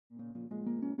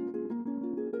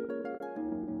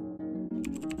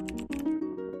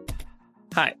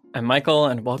Hi, I'm Michael,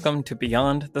 and welcome to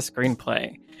Beyond the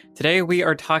Screenplay. Today we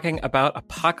are talking about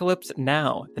Apocalypse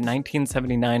Now, the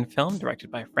 1979 film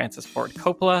directed by Francis Ford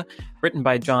Coppola, written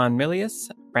by John Milius.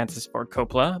 Francis Ford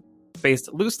Coppola,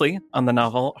 based loosely on the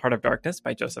novel Heart of Darkness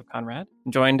by Joseph Conrad,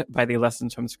 joined by the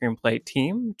Lessons from Screenplay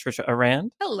team, Trisha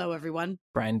Arand. Hello, everyone.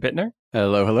 Brian Bittner.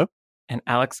 Hello, hello. And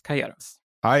Alex Calleros.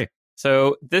 Hi.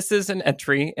 So this is an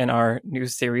entry in our new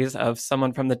series of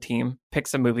someone from the team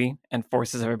picks a movie and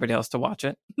forces everybody else to watch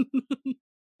it.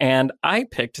 And I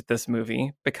picked this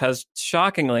movie because,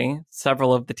 shockingly,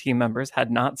 several of the team members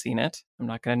had not seen it. I'm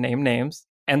not going to name names.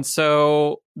 And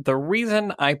so the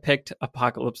reason I picked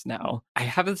Apocalypse Now, I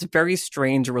have this very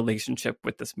strange relationship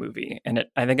with this movie. And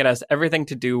I think it has everything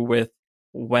to do with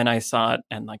when I saw it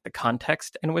and like the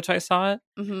context in which I saw it.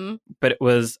 Mm-hmm. But it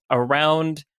was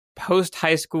around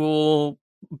post-high school,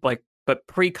 like, but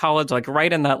pre-college, like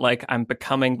right in that, like, I'm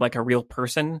becoming like a real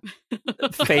person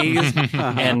phase.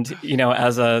 And, you know,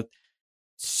 as a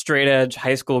straight edge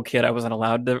high school kid, I wasn't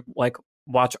allowed to like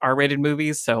watch R-rated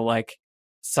movies. So like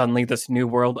suddenly this new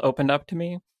world opened up to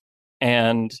me.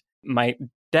 And my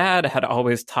dad had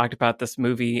always talked about this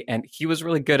movie, and he was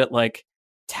really good at like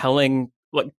telling,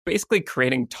 like basically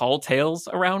creating tall tales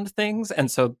around things. And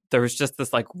so there was just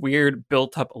this like weird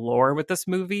built up lore with this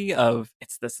movie of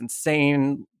it's this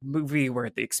insane movie where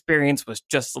the experience was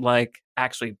just like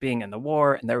actually being in the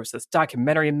war. And there was this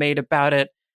documentary made about it,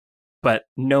 but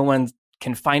no one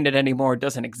can find it anymore. It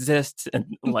doesn't exist.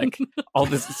 And like all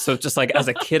this. So just like as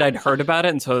a kid, I'd heard about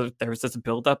it. And so there was this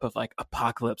buildup of like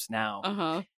Apocalypse Now.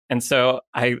 Uh-huh. And so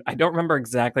I don't remember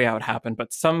exactly how it happened,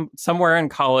 but somewhere in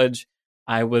college,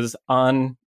 I was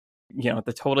on, you know,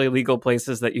 the totally legal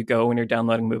places that you go when you're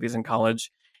downloading movies in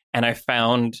college. And I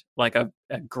found like a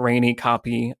grainy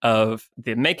copy of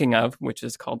the making of, which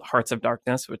is called Hearts of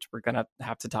Darkness, which we're going to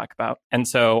have to talk about. And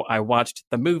so I watched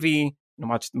the movie and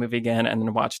watched the movie again and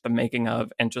then watched the making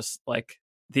of, and just like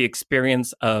the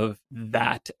experience of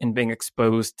that and being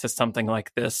exposed to something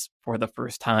like this for the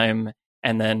first time.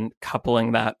 And then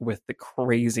coupling that with the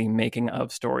crazy making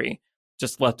of story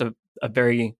just left a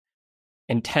very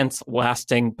intense,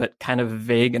 lasting, but kind of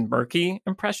vague and murky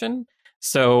impression.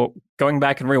 So going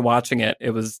back and rewatching it, it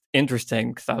was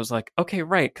interesting because I was like, okay,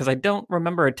 right. Because I don't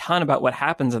remember a ton about what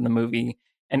happens in the movie.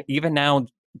 And even now,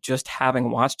 just having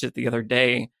watched it the other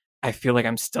day, I feel like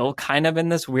I'm still kind of in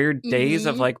this weird daze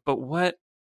of like, but what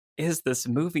is this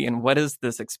movie and what is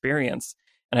this experience?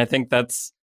 And I think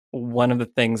that's one of the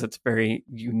things that's very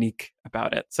unique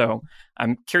about it. So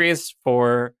I'm curious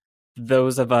for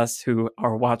those of us who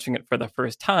are watching it for the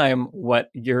first time, what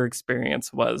your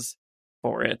experience was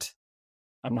for it.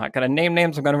 I'm not going to name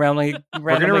names. I'm going to randomly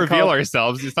We're going to reveal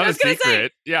ourselves. It's not a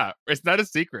secret. Yeah, it's not a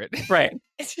secret. Right.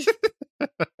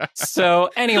 So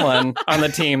anyone on the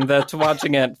team that's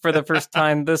watching it for the first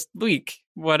time this week,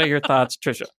 what are your thoughts,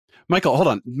 Trisha? Michael, hold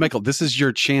on. Michael, this is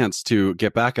your chance to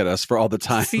get back at us for all the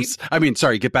times.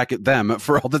 Get back at them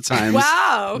for all the times.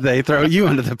 Wow. They throw you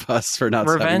under the bus for not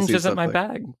Revenge isn't something. my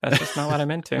bag. That's just not what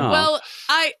I'm into. Oh. Well,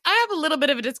 I have a little bit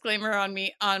of a disclaimer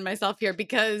on myself here,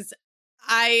 because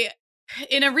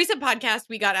in a recent podcast,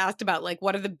 we got asked about like,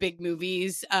 what are the big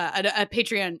movies, a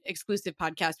Patreon exclusive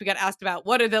podcast. We got asked about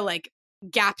what are the like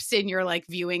gaps in your like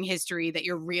viewing history that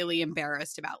you're really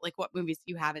embarrassed about, like what movies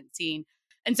you haven't seen.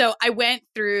 And so I went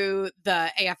through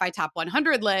the AFI Top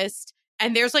 100 list,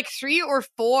 and there's like 3 or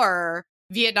 4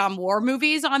 Vietnam War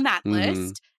movies on that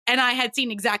list. And I had seen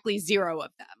exactly 0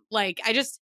 of them. Like, I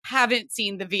just haven't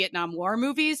seen the Vietnam War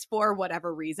movies for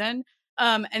whatever reason.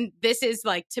 And this is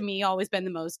like, to me, always been the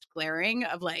most glaring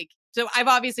of like, so I've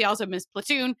obviously also missed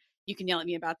Platoon. You can yell at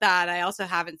me about that. I also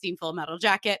haven't seen Full Metal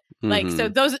Jacket. Like, so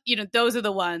those, you know, those are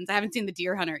the ones. I haven't seen The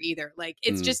Deer Hunter either. Like,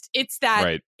 it's just, it's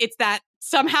that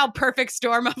somehow perfect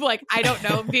storm of like, I don't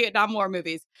know, Vietnam War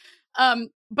movies.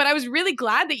 But I was really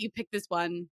glad that you picked this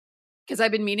one because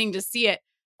I've been meaning to see it.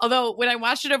 Although when I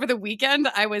watched it over the weekend,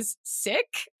 I was sick.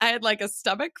 I had like a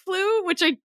stomach flu, which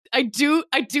I do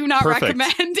not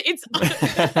recommend. It's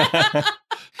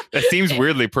That seems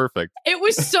weirdly perfect. It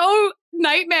was so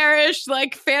nightmarish,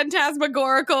 like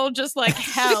phantasmagorical, just like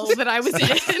hell that I was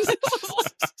in.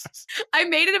 I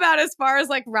made it about as far as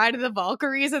like Ride of the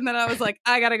Valkyries, and then I was like,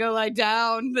 I gotta go lie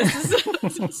down. This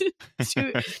is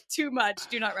too much.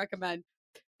 Do not recommend.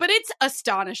 But it's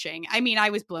astonishing. I mean, I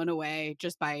was blown away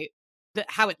just by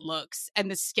how it looks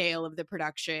and the scale of the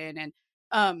production, and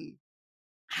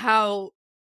how,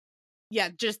 yeah,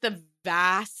 just the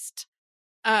vast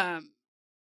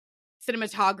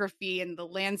cinematography and the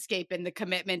landscape and the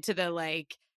commitment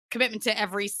to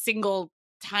every single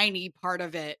tiny part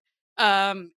of it.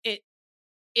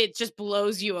 it just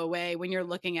blows you away when you're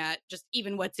looking at just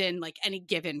even what's in like any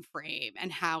given frame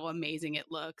and how amazing it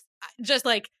looks. Just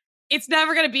like, it's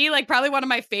never going to be like probably one of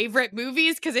my favorite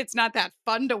movies because it's not that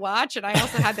fun to watch. And I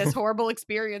also had this horrible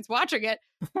experience watching it,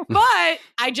 but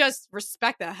I just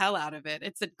respect the hell out of it.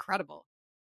 It's incredible.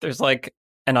 There's like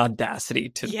an audacity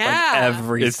to like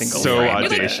every it's single so frame.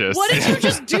 audacious. Like, what did you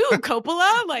just do,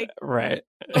 Coppola? Like, right.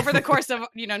 over the course of,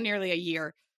 nearly a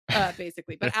year,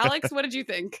 basically. But Alex, what did you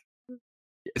think?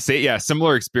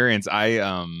 Similar experience.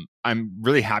 I'm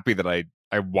really happy that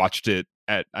I watched it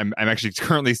I'm actually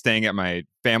currently staying at my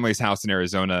family's house in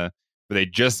Arizona, where they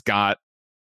just got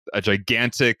a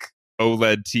gigantic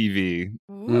OLED TV,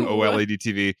 OLED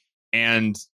TV,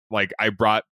 and like I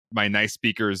brought my nice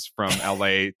speakers from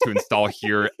LA to install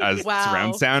here as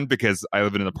surround sound because I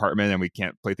live in an apartment and we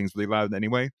can't play things really loud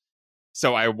anyway.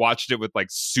 So I watched it with like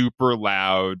super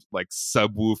loud, like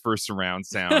subwoofer surround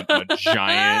sound on a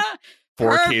giant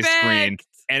 4K screen,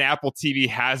 and Apple TV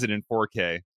has it in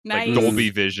 4K, like Dolby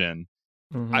Vision.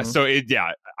 So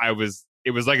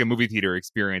it was like a movie theater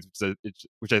experience,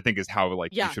 which I think is how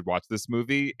like you should watch this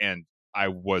movie. And I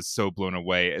was so blown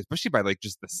away, especially by like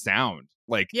just the sound,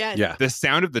 like the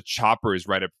sound of the choppers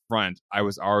right up front. I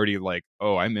was already like,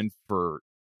 oh, I'm in for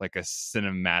like a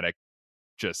cinematic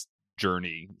just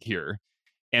journey here.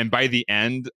 And by the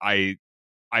end, I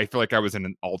feel like I was in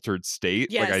an altered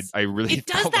state. Yes. Like I really it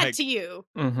does felt that like, to you.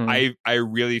 I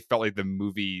really felt like the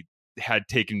movie had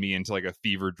taken me into like a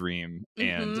fever dream,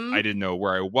 and I didn't know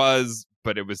where I was,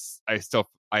 but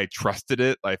I trusted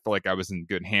it. I felt like I was in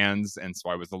good hands, and so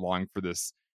I was along for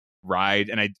this ride.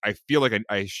 And I feel like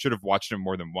I should have watched it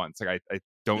more than once. Like I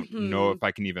don't know if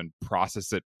I can even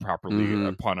process it properly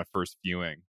upon a first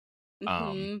viewing.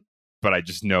 But I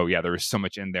just know, there was so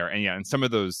much in there. And some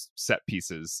of those set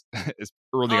pieces is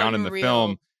early on in the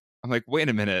film, I'm like, wait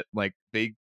a minute, like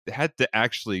they had to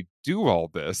actually do all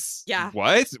this. Yeah.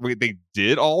 What? Wait, they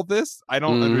did all this? I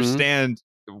don't understand.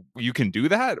 You can do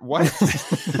that? What?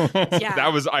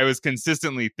 I was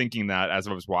consistently thinking that as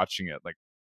I was watching it. Like,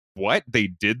 what? They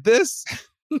did this?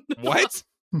 What?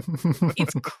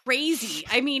 It's crazy.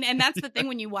 I mean, and that's the thing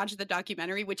when you watch the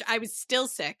documentary, which I was still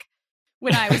sick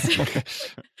when I was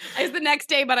the next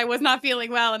day, but I was not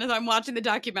feeling well. And as I'm watching the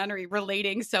documentary,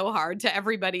 relating so hard to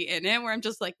everybody in it, where I'm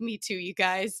just like, me too, you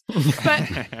guys. But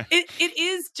it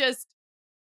is just,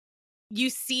 you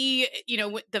see,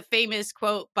 the famous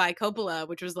quote by Coppola,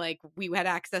 which was like, we had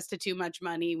access to too much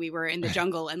money. We were in the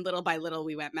jungle and little by little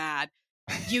we went mad.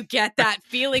 You get that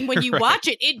feeling when you watch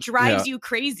it. It drives you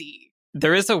crazy.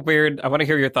 There is a weird, I want to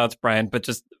hear your thoughts, Brian, but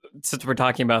just since we're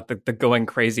talking about the going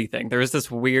crazy thing, there is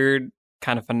this weird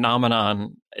kind of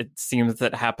phenomenon, it seems,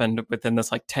 that happened within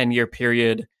this like 10-year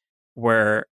period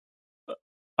where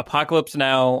Apocalypse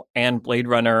Now and Blade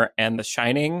Runner and The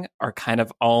Shining are kind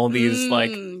of all these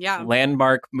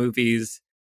landmark movies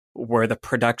where the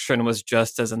production was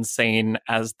just as insane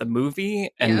as the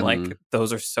movie. And like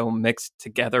those are so mixed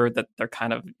together that they're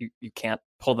kind of, you can't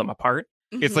pull them apart.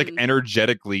 It's like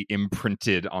energetically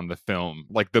imprinted on the film,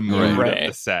 like the mood of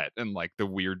the set and like the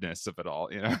weirdness of it all.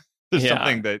 There's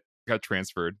something that got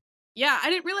transferred. Yeah,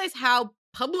 I didn't realize how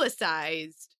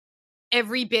publicized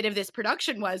every bit of this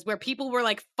production was, where people were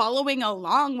like following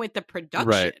along with the production.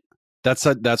 Right. That's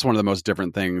one of the most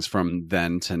different things from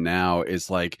then to now is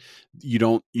like you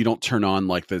don't turn on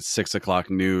like the 6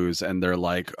 o'clock news and they're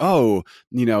like, oh,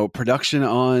 production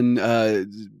on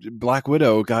Black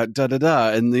Widow got da-da-da,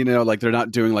 and like they're not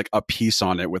doing like a piece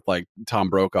on it with like Tom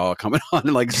Brokaw coming on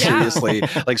and like seriously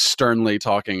like sternly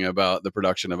talking about the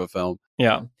production of a film.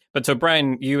 Yeah. But so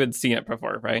Brian, you had seen it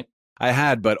before, right? I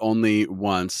had, but only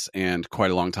once and quite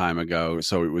a long time ago.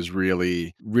 So it was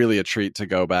really, really a treat to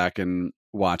go back and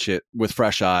watch it with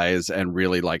fresh eyes and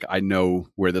really like, I know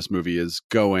where this movie is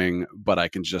going, but I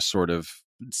can just sort of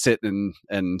sit and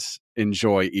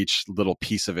enjoy each little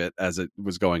piece of it as it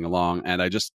was going along. And I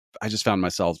just found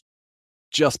myself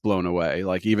just blown away.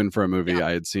 Like even for a movie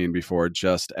I had seen before,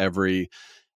 just every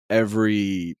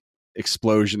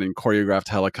explosion and choreographed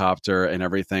helicopter and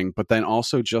everything, but then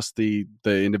also just the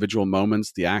individual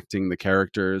moments, the acting, the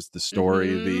characters, the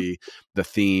story, the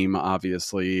theme,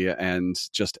 obviously, and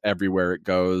just everywhere it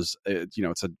goes. It's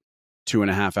a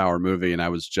 2.5 hour movie, and I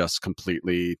was just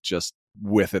completely just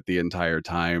with it the entire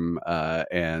time.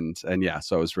 And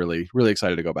so I was really, really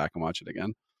excited to go back and watch it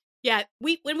again. Yeah,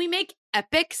 when we make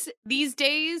epics these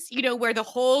days, where the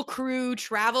whole crew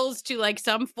travels to like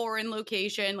some foreign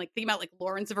location, like think about like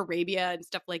Lawrence of Arabia and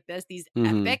stuff like this, these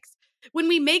epics. When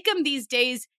we make them these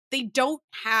days, they don't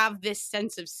have this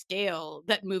sense of scale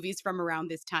that movies from around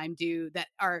this time do, that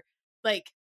are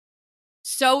like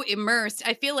so immersed.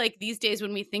 I feel like these days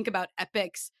when we think about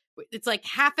epics, it's like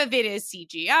half of it is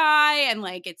CGI and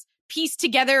like it's pieced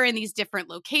together in these different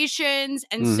locations.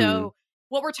 And so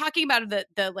what we're talking about,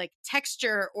 the like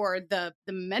texture or the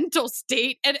mental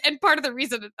state, and part of the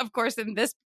reason, of course, in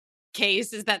this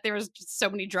case is that there was just so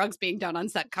many drugs being done on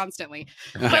set constantly,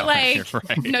 but like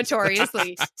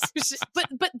notoriously.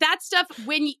 but that stuff,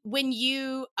 when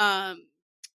you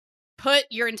put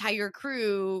your entire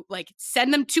crew, like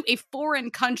send them to a foreign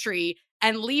country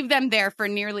and leave them there for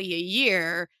nearly a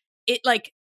year, it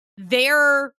like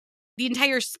the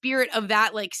entire spirit of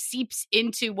that like seeps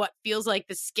into what feels like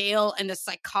the scale and the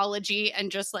psychology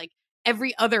and just like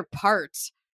every other part.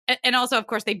 And also, of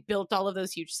course, they built all of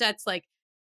those huge sets. Like,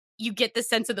 you get the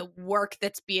sense of the work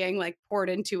that's being like poured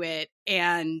into it.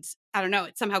 And I don't know,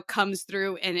 it somehow comes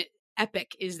through, and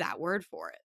epic is that word for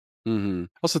it. I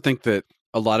also think that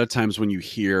a lot of times when you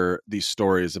hear these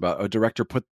stories about a director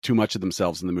put too much of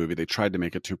themselves in the movie, they tried to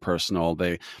make it too personal,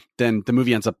 then the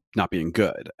movie ends up not being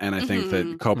good. And I think that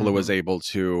Coppola was able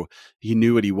to, he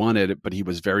knew what he wanted, but he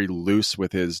was very loose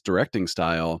with his directing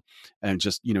style, and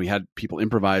just, he had people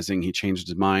improvising. He changed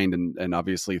his mind, and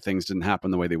obviously things didn't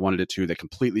happen the way they wanted it to. They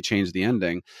completely changed the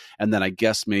ending. And then I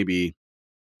guess maybe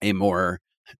a more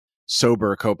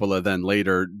sober Coppola then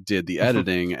later did the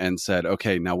editing and said,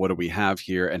 okay, now what do we have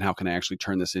here, and how can I actually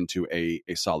turn this into a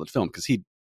solid film? Because he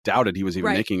doubted he was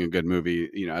even making a good movie,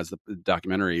 as the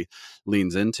documentary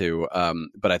leans into.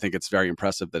 But I think it's very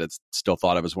impressive that it's still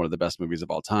thought of as one of the best movies of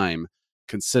all time,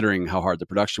 considering how hard the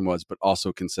production was, but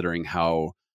also considering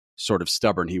how sort of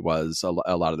stubborn he was a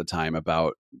lot of the time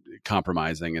about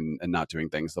compromising and not doing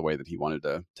things the way that he wanted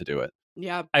to do it.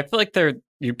 Yeah. I feel like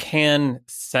you can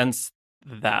sense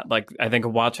that. Like, I think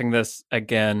watching this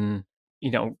again,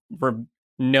 we're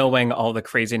knowing all the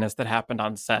craziness that happened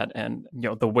on set and,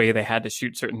 the way they had to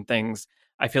shoot certain things.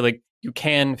 I feel like you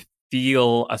can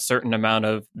feel a certain amount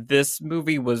of this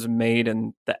movie was made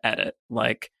in the edit.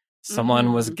 Like,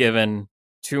 someone was given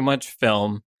too much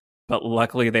film, but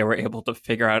luckily they were able to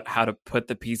figure out how to put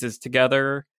the pieces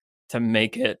together to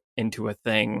make it into a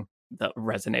thing that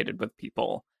resonated with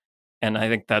people. And I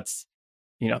think that's,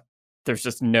 there's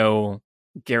just no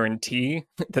guarantee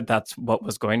that that's what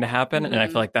was going to happen. And I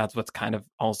feel like that's what's kind of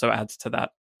also adds to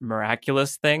that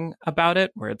miraculous thing about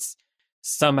it, where it's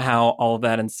somehow all of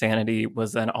that insanity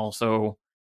was then also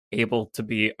able to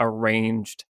be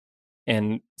arranged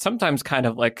in sometimes kind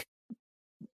of like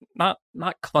not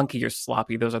clunky or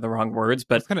sloppy, those are the wrong words,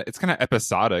 but it's kind of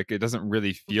episodic. It doesn't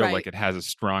really feel like it has a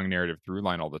strong narrative through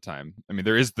line all the time. I mean,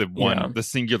 there is the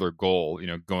singular goal,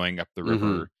 going up the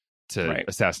river to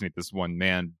assassinate this one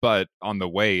man, but on the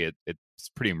way it's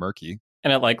pretty murky,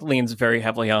 and it like leans very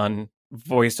heavily on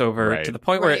voiceover to the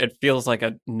point where it feels like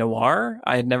a noir.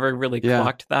 I had never really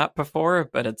clocked that before,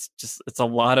 but it's a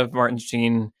lot of Martin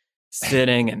Sheen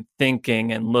sitting and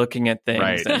thinking and looking at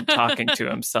things and talking to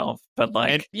himself. But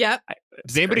like,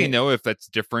 does anybody know if that's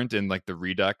different in like the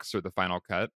Redux or the final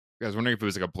cut? I was wondering if it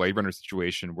was like a Blade Runner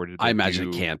situation. Where I imagine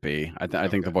it can't be. I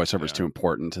think the voiceover is too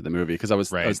important to the movie, because I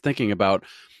was thinking about,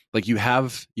 like, you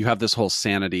have this whole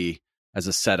sanity as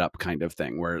a setup kind of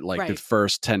thing, where like the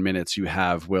first 10 minutes you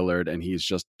have Willard and he's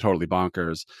just totally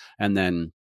bonkers, and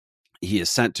then he is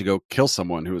sent to go kill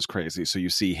someone who is crazy. So you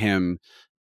see him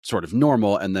sort of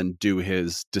normal and then do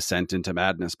his descent into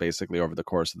madness basically over the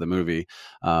course of the movie.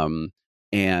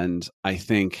 And I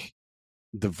think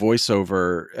the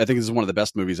voiceover, I think this is one of the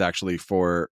best movies actually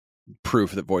for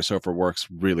proof that voiceover works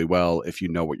really well if you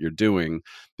know what you're doing,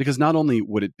 because not only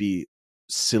would it be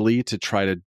silly to try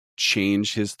to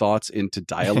change his thoughts into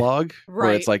dialogue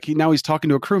where it's like now he's talking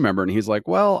to a crew member and he's like,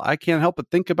 well, I can't help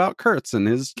but think about Kurtz and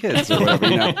his kids or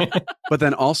whatever, But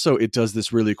then also it does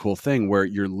this really cool thing where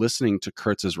you're listening to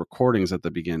Kurtz's recordings at the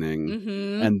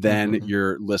beginning and then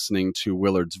you're listening to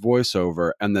Willard's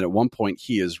voiceover, and then at one point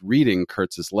he is reading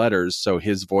Kurtz's letters, so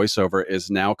his voiceover is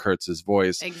now Kurtz's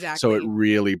voice. Exactly. So it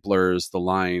really blurs the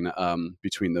line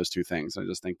between those two things. I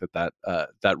just think that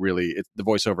really the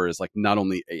voiceover is like not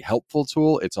only a helpful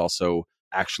tool, it's also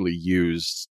actually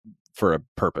used for a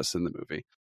purpose in the movie.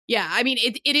 Yeah, I mean,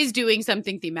 it is doing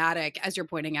something thematic, as you're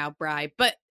pointing out, Bri.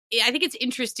 But I think it's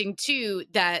interesting, too,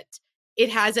 that it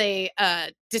has a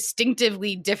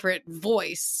distinctively different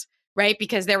voice, right?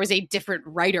 Because there was a different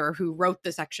writer who wrote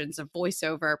the sections of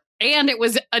voiceover. And it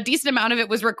was a decent amount of it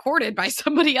was recorded by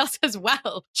somebody else as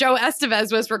well. Joe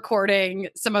Estevez was recording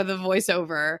some of the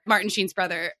voiceover. Martin Sheen's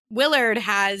brother. Willard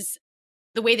has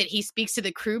the way that he speaks to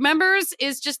the crew members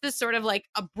is just this sort of like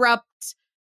abrupt,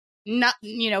 not,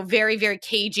 very, very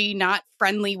cagey, not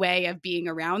friendly way of being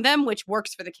around them, which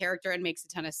works for the character and makes a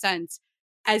ton of sense.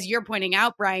 as you're pointing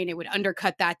out, Brian, it would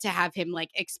undercut that to have him like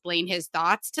explain his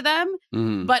thoughts to them.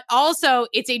 Mhm. But also,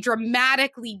 it's a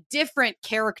dramatically different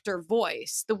character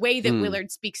voice. The way that Mm.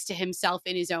 Willard speaks to himself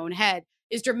in his own head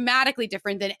is dramatically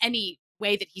different than any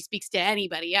way that he speaks to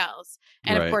anybody else.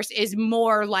 And Right. of course, is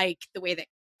more like the way that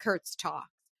Kurtz talks.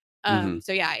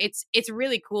 So yeah, it's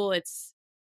really cool. It's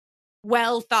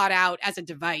well thought out as a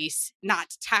device,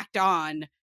 not tacked on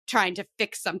trying to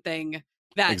fix something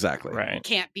that Exactly. Right.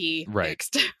 can't be Right.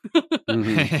 fixed.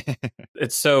 Mhm.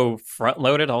 It's so front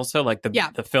loaded also. Like Yeah.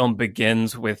 the film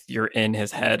begins with you're in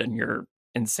his head and you're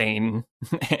insane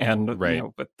and Right. you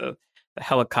know, with the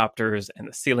helicopters and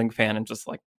the ceiling fan and just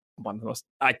like one of the most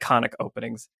iconic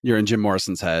openings. You're in Jim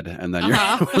Morrison's head, and then you're.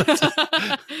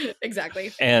 Uh-huh.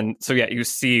 Exactly. And so yeah, you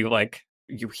see like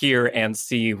you hear and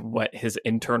see what his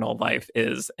internal life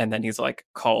is, and then he's like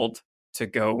called to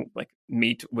go like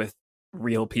meet with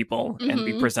real people and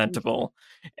be Mhm. presentable.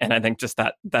 And I think just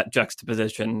that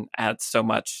juxtaposition adds so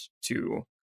much to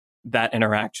that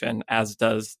interaction, as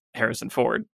does Harrison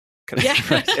Ford. 'Cause Yeah.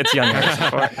 it's young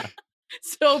Harrison Ford.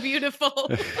 So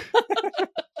beautiful.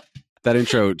 That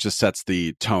intro just sets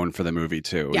the tone for the movie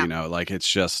too. Yeah. You know, like it's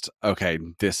just okay.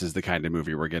 This is the kind of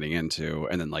movie we're getting into,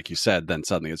 and then, like you said, then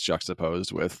suddenly it's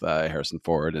juxtaposed with Harrison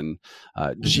Ford and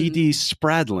G.D.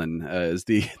 Spradlin is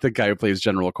the guy who plays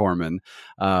General Corman.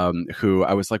 Who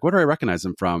I was like, what do I recognize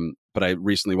him from? But I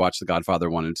recently watched The Godfather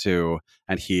 1 and 2,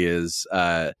 and he is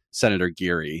Senator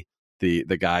Geary, the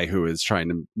guy who is trying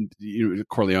to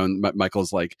Corleone.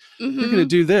 Michael's like, you're going to Mhm.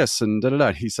 do this and da da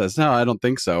da. He says, no, I don't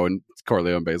think so. And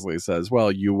Corleone basically says,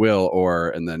 well, you will,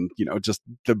 and then, just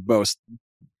the most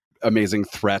amazing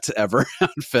threat ever on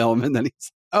film. And then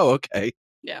he's, oh, okay.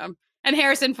 Yeah. And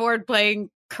Harrison Ford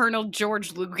playing Colonel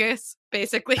George Lucas,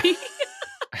 basically.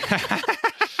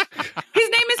 His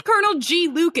name is Colonel G.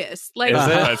 Lucas. Like, Is it?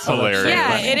 That's Oh, hilarious.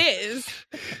 yeah, funny. it is.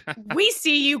 We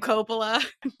see you, Coppola.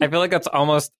 I feel like that's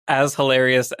almost as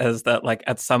hilarious as that, like,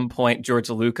 at some point, George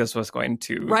Lucas was going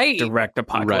to Right. direct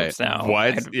Apocalypse Now.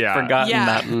 What? I'd Yeah. forgotten Yeah.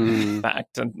 that Mhm.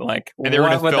 fact. And, like, And they were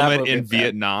what going would to that film it movie in have been?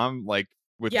 Vietnam, like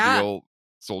with Yeah. real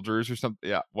soldiers or something.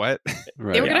 Yeah. What?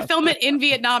 Right. They were going Yeah. to film it in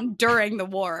Vietnam during the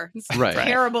war. It's a Right.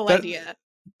 terrible That- idea.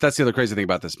 That's the other crazy thing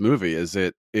about this movie is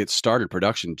it started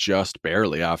production just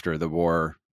barely after the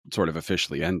war sort of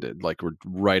officially ended. Like we're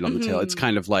right on the tail. It's Mhm.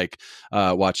 kind of like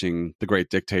watching The Great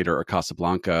Dictator or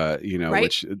Casablanca, Right.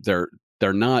 which they're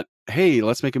not, hey,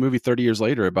 let's make a movie 30 years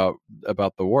later about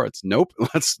the war. It's nope,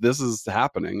 this is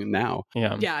happening now.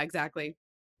 Yeah. Yeah, exactly.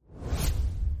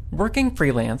 Working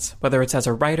freelance, whether it's as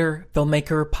a writer,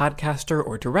 filmmaker, podcaster,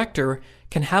 or director,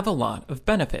 can have a lot of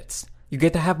benefits. You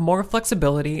get to have more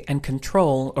flexibility and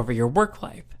control over your work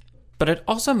life. But it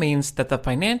also means that the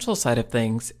financial side of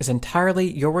things is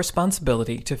entirely your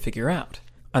responsibility to figure out.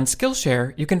 On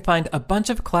Skillshare, you can find a bunch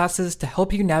of classes to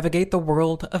help you navigate the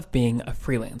world of being a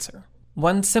freelancer.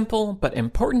 One simple but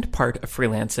important part of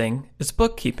freelancing is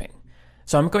bookkeeping.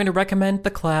 So I'm going to recommend the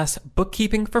class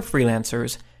Bookkeeping for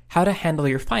Freelancers: How to Handle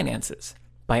Your Finances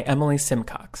by Emily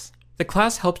Simcox. The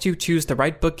class helps you choose the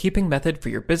right bookkeeping method for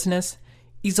your business,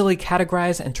 easily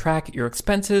categorize and track your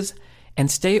expenses, and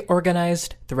stay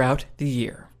organized throughout the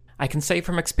year. I can say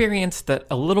from experience that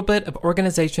a little bit of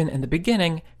organization in the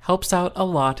beginning helps out a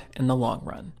lot in the long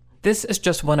run. This is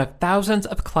just one of thousands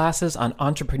of classes on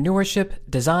entrepreneurship,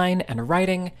 design, and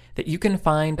writing that you can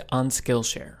find on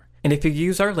Skillshare. And if you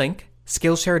use our link,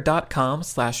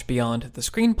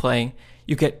 Skillshare.com/beyondthescreenplay,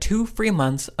 you get 2 free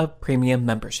months of premium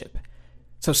membership.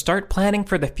 So start planning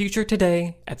for the future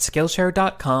today at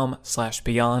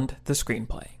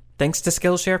Skillshare.com/beyondthescreenplay. Thanks to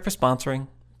Skillshare for sponsoring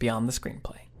Beyond the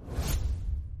Screenplay.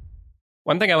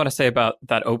 One thing I want to say about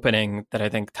that opening that I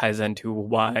think ties into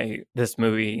why this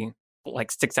movie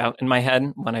like sticks out in my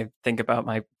head when I think about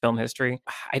my film history.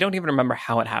 I don't even remember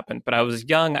how it happened, but I was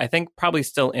young, I think probably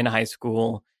still in high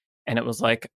school, and it was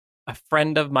like a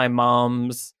friend of my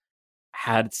mom's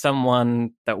had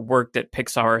someone that worked at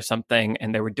Pixar or something,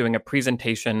 and they were doing a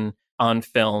presentation on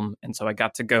film. And so I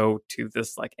got to go to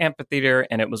this like amphitheater,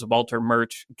 and it was Walter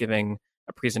Murch giving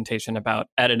a presentation about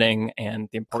editing and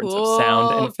the importance Cool. of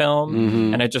sound in film.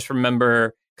 Mhm. And I just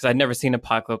remember, because I'd never seen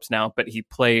Apocalypse Now, but he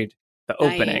played the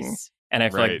opening. Nice. And I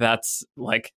feel Right. like that's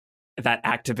like, that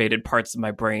activated parts of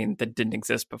my brain that didn't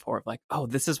exist before. Of like, oh,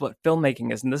 this is what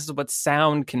filmmaking is, and this is what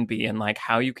sound can be, and like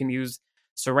how you can use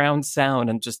surround sound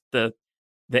and just the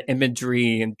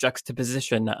imagery and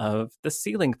juxtaposition of the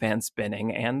ceiling fan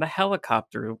spinning and the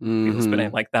helicopter wheel Mhm.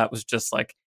 spinning. Like that was just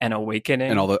like an awakening.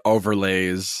 And all the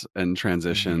overlays and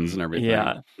transitions and everything.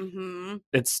 yeah, Hmm.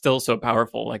 it's still so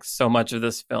powerful. Like so much of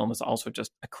this film is also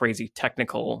just a crazy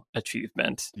technical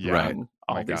achievement Yeah. Right. on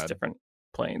all My these God. different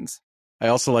planes. I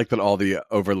also like that all the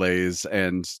overlays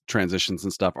and transitions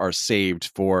and stuff are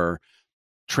saved for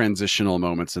transitional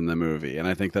moments in the movie. And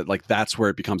I think that like that's where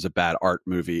it becomes a bad art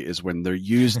movie, is when they're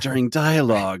used during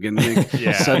dialogue and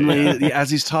suddenly as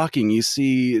he's talking you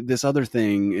see this other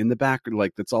thing in the back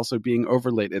like that's also being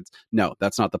overlaid. No,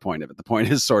 that's not the point of it. The point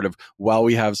is sort of, while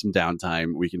we have some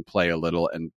downtime, we can play a little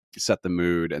and set the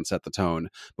mood and set the tone.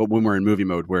 But when we're in movie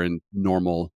mode, we're in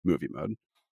normal movie mode.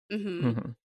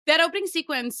 That opening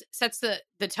sequence sets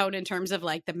the tone in terms of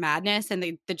like the madness and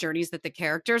the journeys that the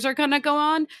characters are going to go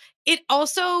on. It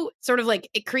also sort of like,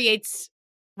 it creates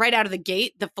right out of the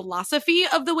gate the philosophy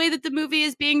of the way that the movie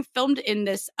is being filmed in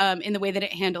this in the way that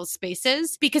it handles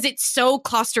spaces, because it's so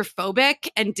claustrophobic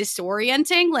and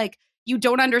disorienting. Like, you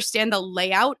don't understand the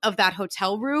layout of that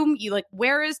hotel room. You like,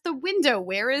 where is the window?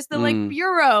 Where is the like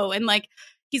bureau? And like,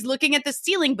 he's looking at the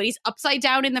ceiling, but he's upside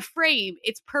down in the frame.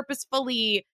 It's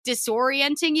purposefully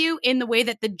disorienting you in the way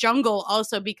that the jungle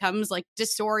also becomes like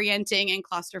disorienting and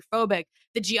claustrophobic.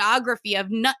 The geography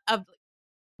of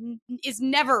is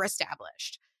never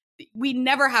established. We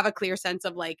never have a clear sense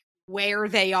of like where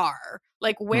they are.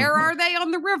 Like, where are they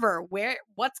on the river?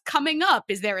 What's coming up?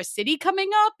 Is there a city coming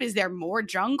up? Is there more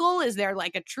jungle? Is there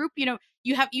like a troop? You know,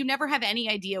 you never have any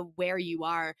idea where you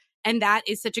are. And that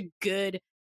is such a good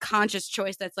conscious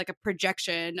choice that's like a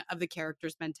projection of the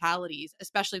characters' mentalities,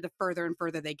 especially the further and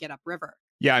further they get upriver.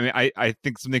 Yeah, I mean, I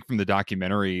think something from the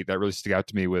documentary that really stuck out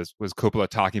to me was Coppola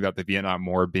talking about the Vietnam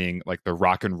War being like the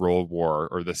rock and roll war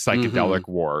or the psychedelic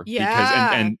war. Yeah.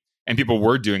 Because, and people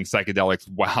were doing psychedelics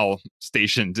while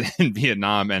stationed in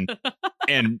Vietnam,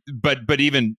 but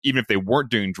even if they weren't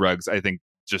doing drugs, I think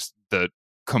just the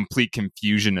complete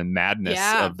confusion and madness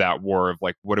of that war of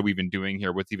like, what are we even doing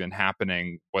here? What's even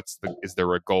happening? Is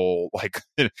there a goal? Like,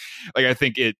 I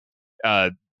think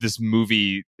this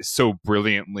movie so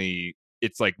brilliantly,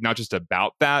 it's like not just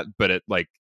about that, but it like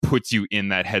puts you in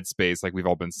that headspace, like we've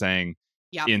all been saying,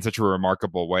 in such a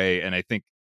remarkable way. And I think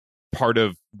part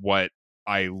of what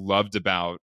I loved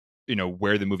about, you know,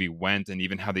 where the movie went and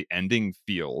even how the ending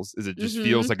feels is it just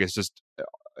feels like it's just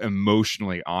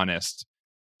emotionally honest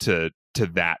to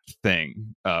that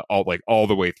thing all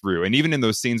the way through. And even in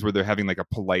those scenes where they're having like a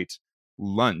polite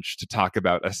lunch to talk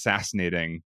about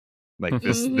assassinating like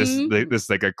this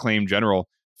like acclaimed general,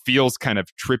 feels kind of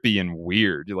trippy and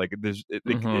weird. You're like,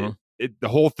 the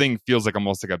whole thing feels like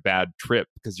almost like a bad trip,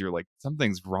 because you're like,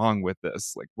 something's wrong with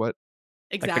this. Like, what?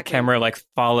 Exactly. Like the camera like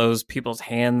follows people's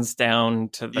hands down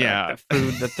to the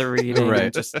food that they're eating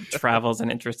and just travels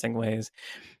in interesting ways.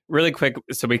 Really quick,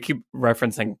 so we keep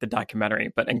referencing the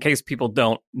documentary, but in case people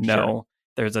don't know,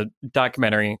 there's a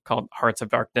documentary called Hearts of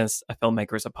Darkness, A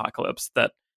Filmmaker's Apocalypse,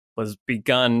 that was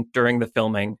begun during the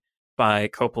filming by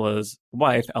Coppola's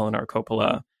wife, Eleanor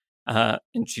Coppola, and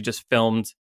she just filmed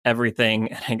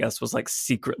everything, and I guess was like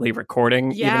secretly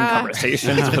recording even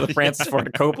conversations with Francis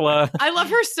Ford Coppola. I love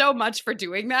her so much for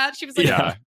doing that. She was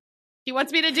like, he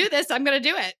wants me to do this, I'm going to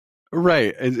do it.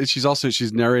 Right. And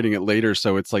she's narrating it later,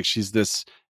 so it's like she's this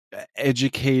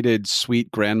educated,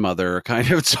 sweet grandmother kind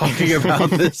of talking about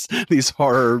these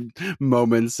horror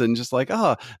moments, and just like,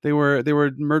 they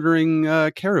were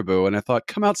murdering caribou, and I thought,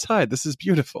 come outside, this is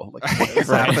beautiful. Like, what is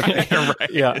happening?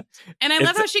 Yeah. And I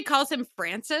love how she calls him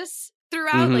Francis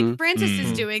throughout. Like, Francis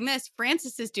is doing this,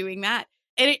 Francis is doing that,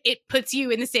 and it puts you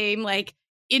in the same like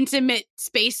intimate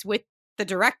space with the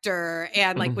director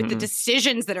and like with the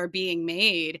decisions that are being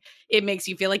made. It makes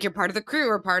you feel like you're part of the crew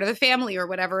or part of the family or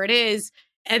whatever it is.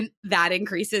 And that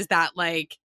increases that,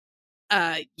 like,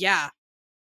 the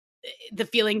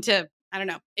feeling to, I don't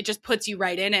know, it just puts you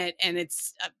right in it. And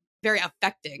it's very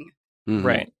affecting.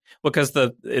 Right. Because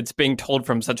it's being told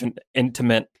from such an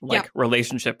intimate, like,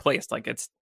 relationship place. Like, it's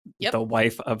the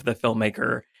wife of the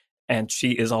filmmaker, and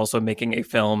she is also making a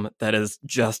film that is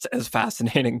just as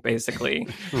fascinating, basically.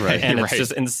 And it's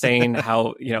just insane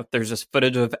how, you know, there's just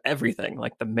footage of everything,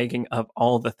 like the making of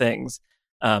all the things.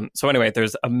 So anyway,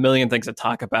 there's a million things to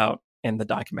talk about in the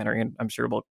documentary, and I'm sure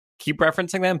we'll keep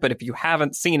referencing them. But if you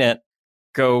haven't seen it,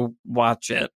 go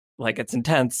watch it. Like, it's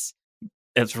intense.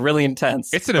 It's really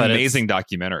intense. It's an amazing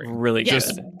documentary. Really good.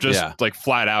 Just like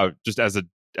flat out, just as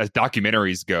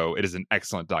documentaries go, it is an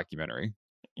excellent documentary.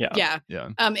 Yeah.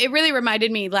 It really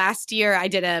reminded me, last year I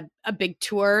did a big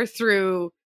tour through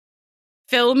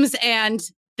films and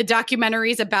the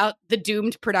documentaries about the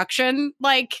doomed production,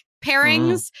 like,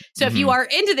 pairings. So if you are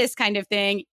into this kind of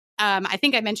thing, I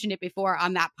think I mentioned it before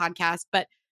on that podcast, but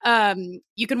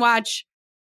you can watch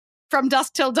From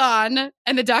Dusk Till Dawn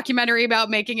and the documentary about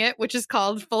making it, which is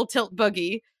called Full Tilt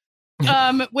Boogie.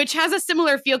 which has a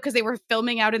similar feel because they were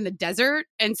filming out in the desert.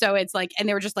 And so it's like, and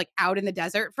they were just like out in the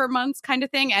desert for months kind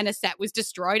of thing. And a set was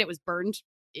destroyed. It was burned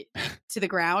to the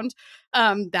ground,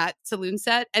 that saloon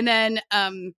set. And then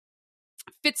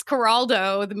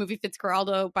Fitzcarraldo, the movie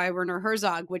Fitzcarraldo by Werner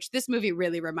Herzog, which this movie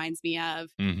really reminds me of.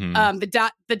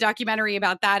 Mhm. The documentary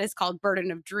about that is called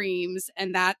Burden of Dreams,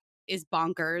 and that is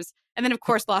bonkers. And then, of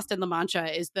course, Lost in La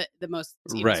Mancha is the most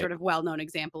Right. sort of well-known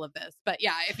example of this. But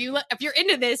yeah, if you're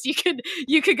into this, you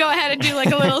could go ahead and do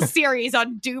like a little series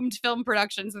on doomed film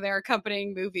productions and their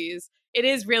accompanying movies. It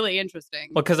is really interesting.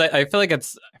 Well, because I feel like I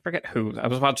forget who, I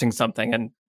was watching something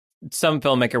and some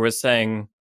filmmaker was saying,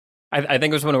 I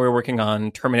think it was when we were working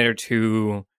on Terminator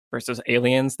 2 versus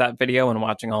Aliens, that video, and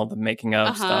watching all the making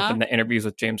of stuff and the interviews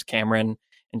with James Cameron,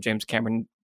 and James Cameron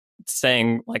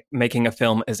saying like making a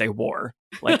film is a war.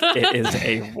 Like it is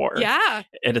a war. Yeah.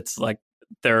 And it's like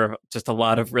there are just a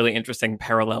lot of really interesting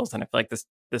parallels, and I feel like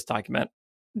this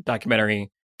documentary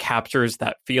captures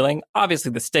that feeling.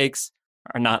 Obviously the stakes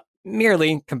are not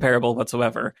nearly comparable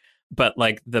whatsoever, but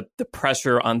like the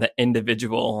pressure on the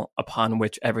individual upon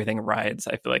which everything rides,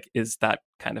 I feel like is that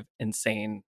kind of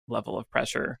insane level of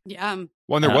pressure. Yeah.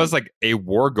 Well, and there was like a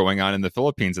war going on in the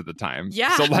Philippines at the time.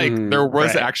 Yeah. So like there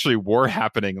was Right. actually war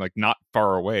happening like not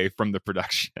far away from the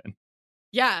production.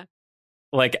 Yeah.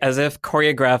 Like as if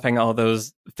choreographing all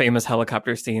those famous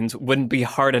helicopter scenes wouldn't be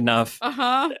hard enough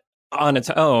on its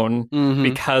own, Mhm.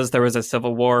 because there was a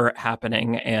civil war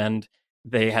happening and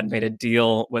they had made a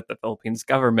deal with the Philippines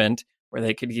government where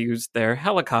they could use their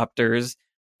helicopters.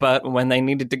 But when they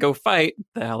needed to go fight,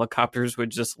 the helicopters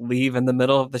would just leave in the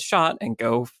middle of the shot and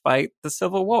go fight the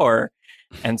Civil War.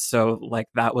 And so, like,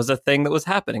 that was a thing that was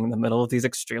happening in the middle of these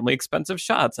extremely expensive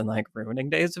shots and, like, ruining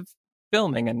days of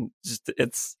filming. And just,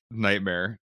 it's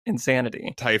Nightmare.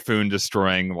 insanity. Typhoon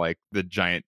destroying like the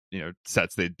giant,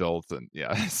 sets they built, and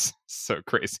yeah, it's so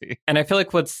crazy. And I feel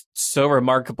like what's so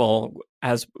remarkable,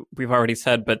 as we've already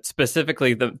said, but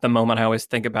specifically the moment I always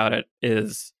think about it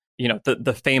is,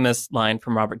 the famous line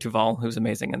from Robert Duvall, who's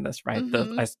amazing in this, right?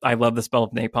 I love the smell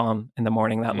of napalm in the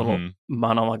morning, that little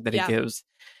monologue that he gives,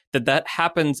 that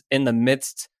happens in the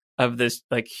midst of this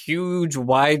like huge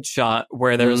wide shot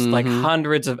where there's like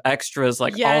hundreds of extras,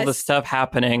 like all the stuff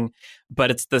happening, but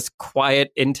it's this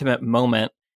quiet, intimate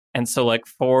moment. And so like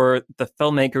for the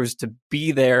filmmakers to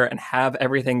be there and have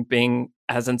everything being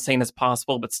as insane as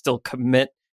possible, but still commit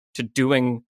to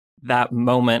doing that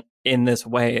moment in this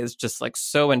way is just like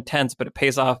so intense, but it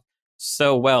pays off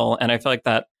so well. And I feel like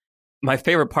that my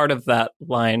favorite part of that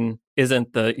line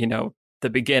isn't the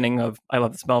beginning of I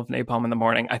love the smell of napalm in the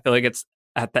morning. I feel like it's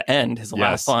at the end, his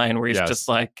last line, where he's just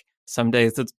like, someday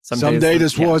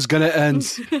this war's gonna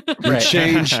end. You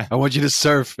change. I want you to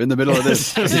surf in the middle of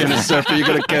this. You're gonna surf or you're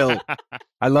gonna kill.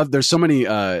 I love. There's so many.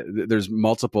 There's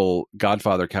multiple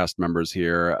Godfather cast members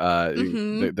here.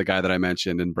 The guy that I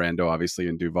mentioned, and Brando, obviously,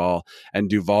 and Duvall. And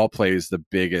Duvall plays the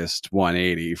biggest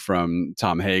 180 from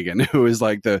Tom Hagen, who is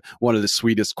like one of the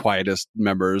sweetest, quietest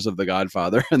members of the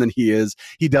Godfather. And then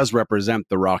he does represent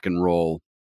the rock and roll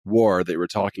war that we're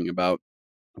talking about,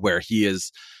 where he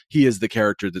is the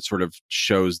character that sort of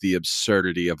shows the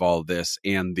absurdity of all this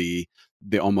and the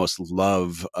almost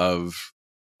love of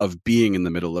being in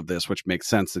the middle of this, which makes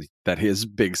sense that his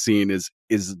big scene is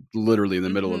literally in the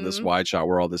middle of this wide shot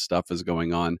where all this stuff is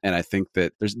going on. And I think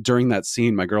that during that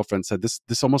scene, my girlfriend said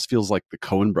this almost feels like the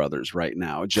Coen brothers right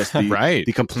now, just the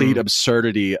the complete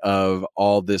absurdity of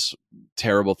all this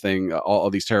terrible thing, all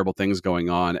these terrible things going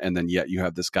on, and then yet you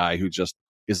have this guy who just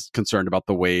is concerned about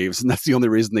the waves, and that's the only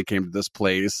reason they came to this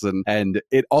place. And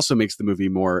it also makes the movie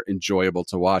more enjoyable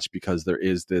to watch because there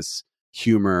is this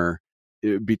humor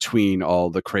between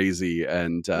all the crazy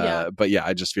but yeah,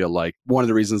 I just feel like one of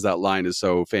the reasons that line is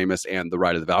so famous and the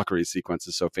Ride of the Valkyries sequence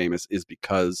is so famous is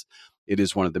because it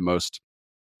is one of the most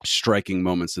striking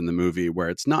moments in the movie where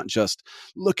it's not just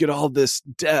look at all this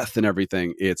death and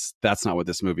everything. That's not what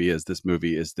this movie is. This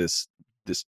movie is this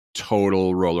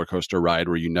total roller coaster ride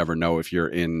where you never know if you're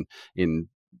in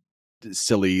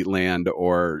silly land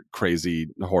or crazy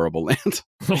horrible land.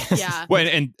 Yeah. Well,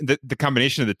 and the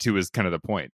combination of the two is kind of the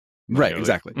point. Right,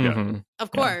 exactly. Mm-hmm.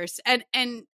 Of course. And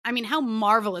I mean, how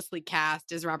marvelously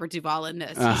cast is Robert Duvall in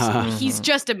this? He's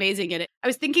just amazing at it. I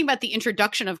was thinking about the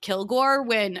introduction of Kilgore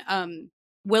when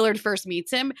Willard first meets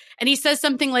him, and he says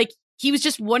something like he was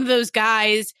just one of those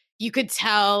guys you could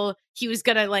tell he's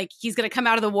gonna come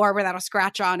out of the war without a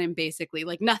scratch on him, basically.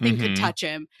 Like nothing could touch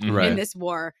him in this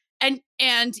war.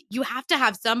 And you have to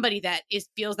have somebody that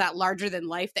feels that larger than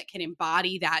life, that can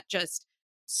embody that, just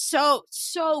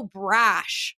so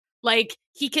brash. Like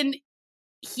he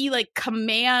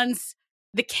commands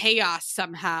the chaos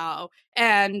somehow.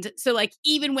 And so like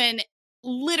even when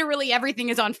literally everything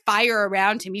is on fire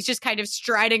around him, he's just kind of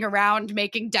striding around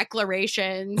making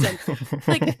declarations and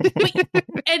like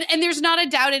and there's not a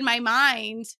doubt in my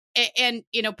mind, and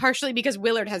you know, partially because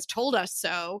Willard has told us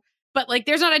so, but like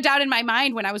there's not a doubt in my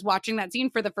mind when I was watching that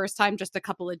scene for the first time just a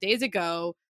couple of days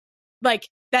ago, like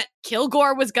that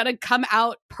Kilgore was gonna come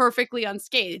out perfectly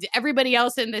unscathed. Everybody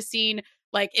else in this scene,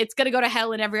 like it's gonna go to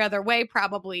hell in every other way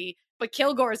probably, but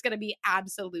Kilgore is gonna be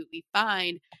absolutely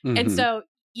fine. Mhm. And so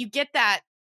you get that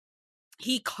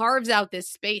he carves out this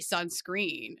space on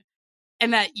screen,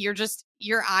 and that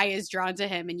your eye is drawn to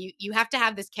him, and you have to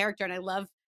have this character. And I love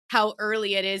how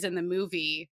early it is in the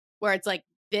movie where it's like,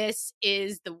 this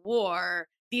is the war.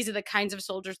 These are the kinds of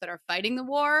soldiers that are fighting the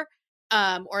war,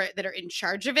 or that are in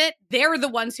charge of it. They're the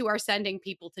ones who are sending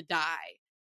people to die.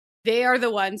 They are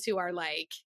the ones who are like,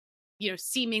 you know,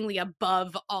 seemingly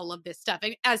above all of this stuff.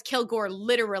 And as Kilgore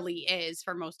literally is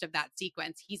for most of that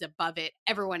sequence, he's above it.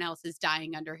 Everyone else is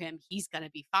dying under him. He's going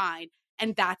to be fine.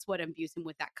 And that's what imbues him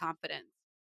with that confidence.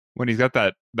 When he's got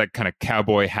that kind of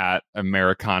cowboy hat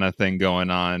Americana thing going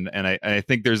on. And I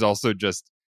think there's also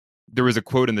there was a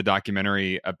quote in the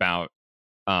documentary about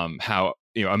how,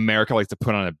 you know, America likes to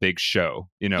put on a big show,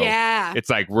 you know. Yeah.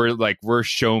 It's like we're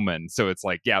showmen. So it's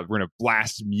like, yeah, we're going to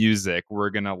blast music.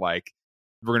 We're going to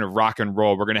rock and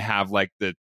roll. We're going to have like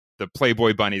the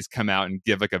Playboy bunnies come out and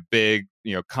give like a big,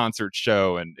 you know, concert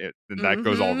show, and that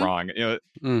goes all wrong. You know,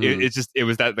 it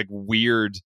was that like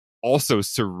weird, also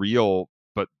surreal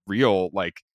but real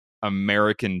like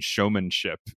American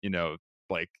showmanship, you know,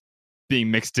 like being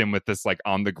mixed in with this like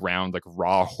on the ground like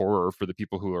raw horror for the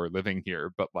people who are living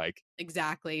here. But like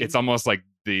exactly, it's almost like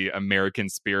the American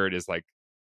spirit is like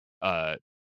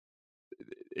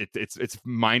its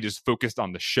mind is focused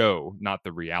on the show, not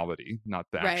the reality, not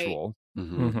the actual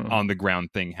on the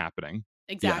ground thing happening.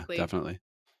 Exactly. Yeah, definitely.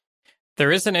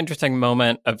 There is an interesting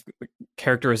moment of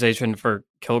characterization for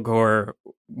Kilgore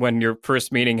when you're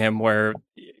first meeting him where,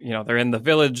 you know, they're in the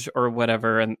village or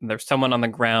whatever, and there's someone on the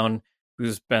ground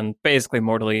who's been basically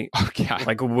mortally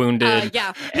like wounded.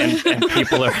 And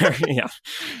people are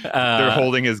they're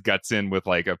holding his guts in with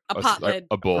like a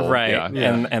bowl, right?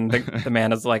 Yeah. And the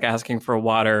man is like asking for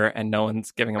water, and no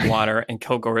one's giving him water, and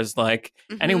Kilgore is like,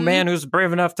 any man who's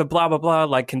brave enough to blah blah blah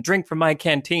like can drink from my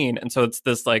canteen. And so it's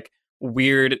this like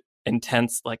weird,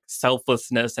 intense like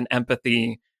selflessness and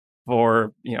empathy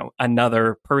for, you know,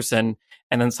 another person.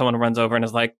 And then someone runs over and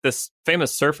is like, this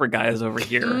famous surfer guy is over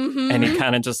here. And he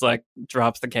kind of just like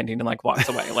drops the canteen and like walks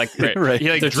away. Like, right. He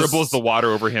like dribbles the water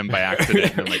over him by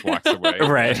accident and like walks away.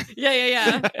 Right.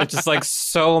 Yeah. It's just like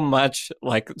so much,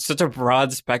 like such a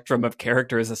broad spectrum of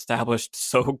characters established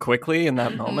so quickly in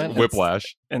that moment. Whiplash.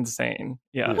 It's insane.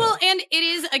 Yeah. Well, and it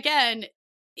is, again,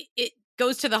 it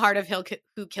goes to the heart of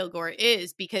who Kilgore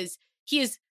is, because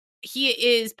he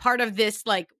is part of this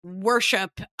like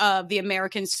worship of the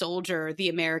American soldier, the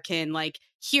American like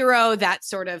hero, that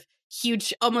sort of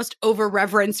huge, almost over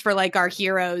reverence for like our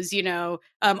heroes, you know,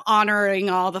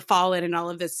 honoring all the fallen and all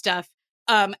of this stuff,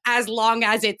 as long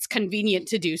as it's convenient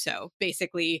to do so,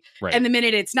 basically. Right. And the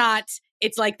minute it's not,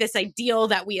 it's like this ideal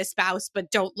that we espouse but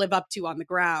don't live up to on the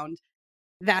ground.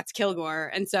 That's Kilgore.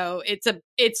 And so it's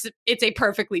a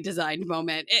perfectly designed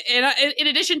moment. In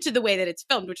addition to the way that it's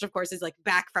filmed, which of course is like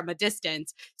back from a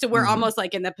distance. So we're almost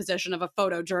like in the position of a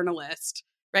photojournalist,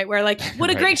 right? Where like,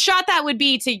 what a great shot that would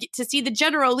be to see the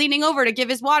general leaning over to give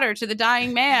his water to the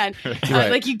dying man.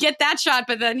 Like you get that shot,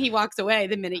 but then he walks away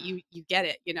the minute you get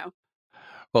it, you know?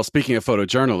 Well, speaking of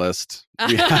photojournalist,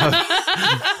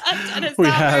 we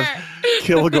have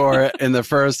Kilgore in the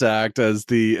first act as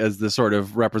the sort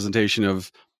of representation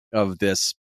of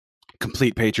this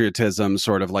complete patriotism,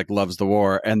 sort of like loves the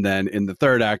war. And then in the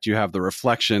third act, you have the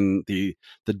reflection, the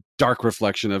dark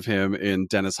reflection of him in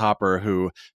Dennis Hopper,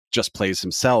 who just plays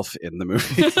himself in the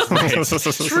movie.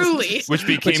 Truly. Which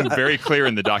became very clear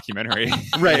in the documentary.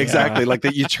 Right, exactly. Like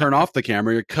that you turn off the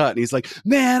camera, you're cut, and he's like,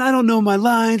 man, I don't know my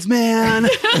lines, man.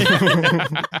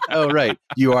 Oh, right.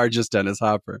 You are just Dennis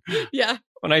Hopper. Yeah.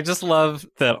 And I just love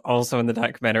that also in the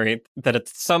documentary that at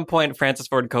some point Francis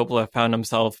Ford Coppola found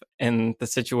himself in the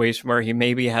situation where he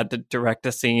maybe had to direct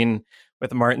a scene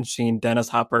with Martin Sheen, Dennis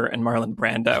Hopper, and Marlon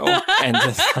Brando. And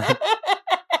just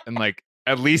and like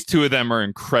at least two of them are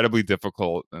incredibly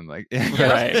difficult and like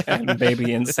right, and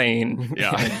maybe insane.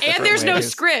 Yeah. And there's no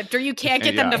script, or you can't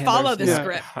get them to follow the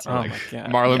script. Oh my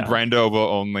God. Marlon Brando will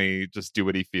only just do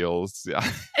what he feels. Yeah.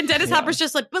 And Dennis Hopper's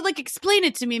just like, but like, explain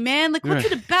it to me, man. Like, what's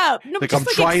it about? No, like, just,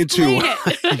 I'm trying to.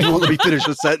 You won't let me finish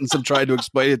a sentence. I'm trying to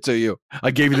explain it to you. I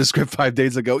gave you the script 5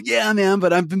 days ago. Yeah, man,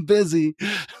 but I've been busy.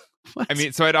 What? I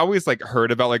mean, so I'd always like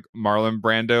heard about like Marlon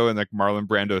Brando and like Marlon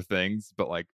Brando things, but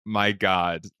like, my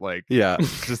God, like, yeah.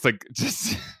 just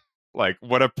like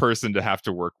what a person to have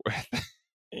to work with.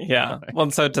 Yeah.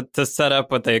 Well, so to set up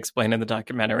what they explain in the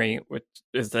documentary, which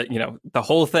is that, the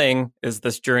whole thing is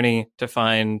this journey to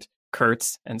find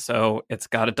Kurtz. And so it's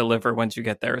got to deliver once you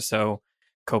get there. So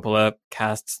Coppola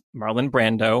casts Marlon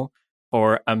Brando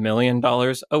for $1 million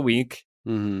a week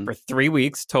Mhm. for 3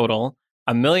 weeks total.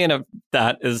 $1 million of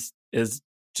that is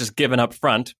just given up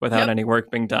front without Yep. any work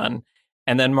being done.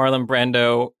 And then Marlon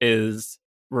Brando is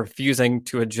refusing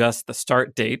to adjust the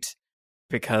start date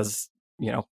because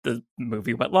the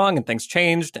movie went long and things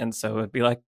changed. And so it'd be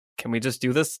like, can we just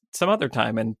do this some other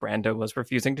time? And Brando was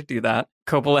refusing to do that.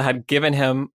 Coppola had given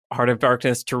him Heart of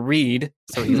Darkness to read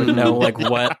so he would know like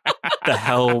what the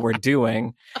hell we're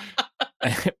doing.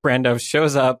 Brando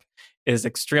shows up, is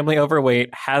extremely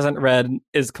overweight, hasn't read,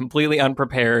 is completely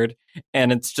unprepared.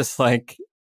 And it's just like,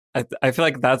 I feel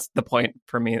like that's the point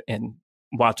for me in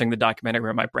watching the documentary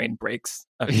where my brain breaks.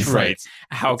 Right.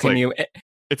 How It's can like- you...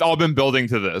 It's all been building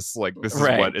to this. Like, this is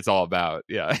Right. what it's all about.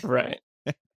 Yeah. Right.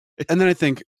 And then I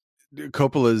think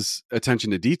Coppola's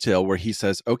attention to detail, where he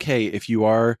says, okay, if you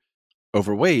are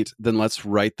overweight, then let's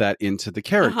write that into the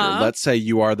character. Uh-huh. Let's say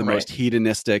you are the Right. most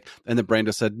hedonistic. And then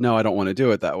Brando said, no, I don't want to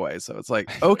do it that way. So it's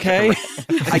like, okay,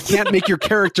 I can't make your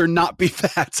character not be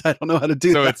fat. I don't know how to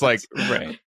do So that. it's like,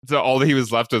 Right. so all that he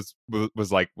was left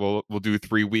was like, we'll do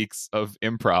 3 weeks of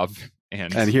improv.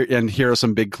 And here are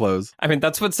some big clothes. I mean,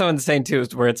 that's what's so insane too,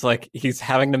 is where it's like he's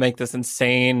having to make this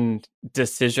insane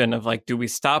decision of like, do we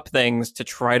stop things to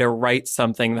try to write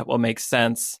something that will make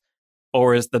sense?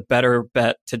 Or is the better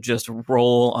bet to just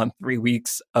roll on 3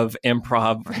 weeks of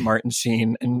improv with Martin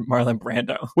Sheen and Marlon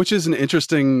Brando? Which is an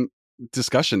interesting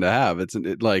discussion to have. It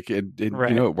Right.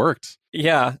 it worked.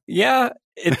 Yeah.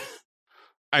 It,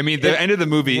 I mean, the It end of the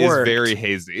movie worked. is very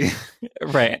hazy.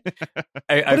 right. But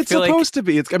I it's feel supposed to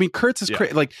be. Kurtz is Yeah.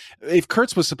 like, if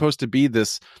Kurtz was supposed to be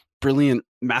this brilliant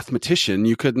mathematician,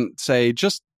 you couldn't say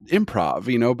just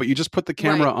improv, but you just put the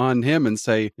camera Right. on him and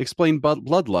say, explain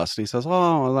bloodlust. And he says, oh,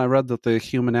 well, I read that the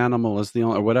human animal is the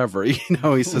only, or whatever. He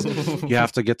says, you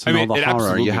have to get to I know mean, the it horror.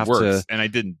 absolutely You have works, to. and I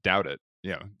didn't doubt it.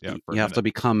 Yeah, for a You have to minute.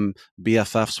 become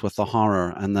BFFs with the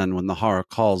horror. And then when the horror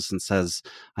calls and says,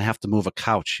 I have to move a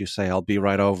couch, you say, I'll be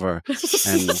right over.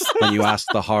 And then you ask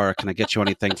the horror, can I get you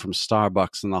anything from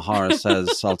Starbucks? And the horror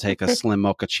says, I'll take a slim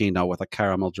mochaccino with a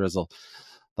caramel drizzle.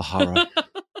 The horror.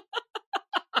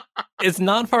 It's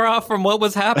not far off from what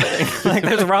was happening. Like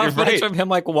there's raw You're footage right. of him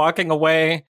like walking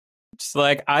away. Just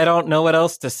like, I don't know what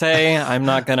else to say. I'm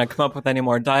not going to come up with any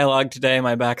more dialogue today.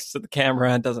 My back's to the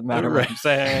camera. It doesn't matter what I'm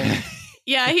saying.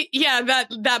 Yeah,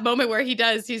 that moment where he's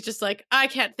just like, I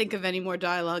can't think of any more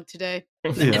dialogue today.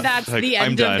 Yeah. And that's Like, the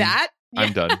I'm end of done. that.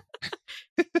 I'm done.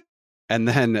 And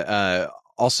then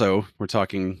also, we're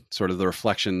talking sort of the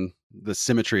reflection, the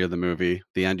symmetry of the movie.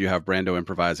 The end, you have Brando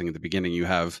improvising. At the beginning, you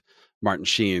have Martin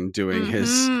Sheen doing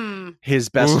Mhm. his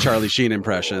best Oof. Charlie Sheen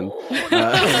impression.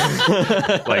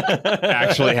 Like,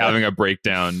 actually having a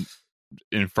breakdown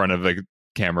in front of a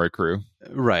camera crew.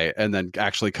 Right. And then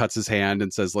actually cuts his hand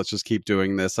and says, let's just keep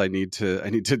doing this. I need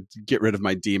to get rid of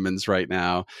my demons right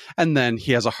now. And then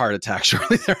he has a heart attack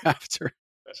shortly thereafter.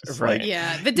 Just Right.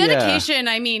 Yeah, the dedication,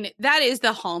 I mean, that is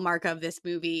the hallmark of this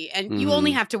movie. And you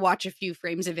only have to watch a few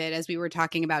frames of it, as we were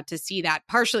talking about, to see that,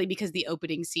 partially because the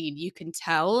opening scene, you can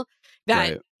tell that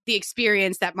Right. the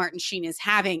experience that Martin Sheen is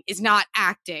having is not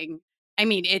acting. I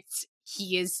mean,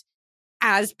 he is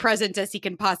as present as he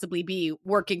can possibly be,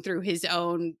 working through his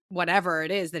own whatever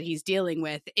it is that he's dealing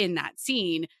with in that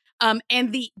scene.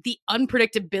 And the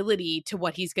unpredictability to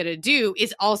what he's going to do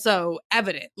is also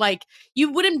evident. Like,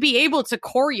 you wouldn't be able to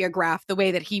choreograph the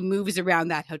way that he moves around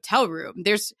that hotel room.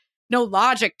 There's no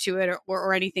logic to it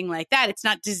or anything like that. It's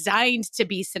not designed to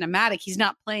be cinematic. He's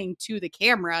not playing to the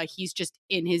camera. He's just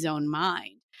in his own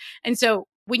mind. And so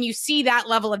when you see that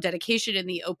level of dedication in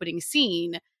the opening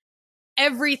scene,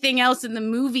 everything else in the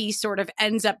movie sort of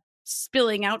ends up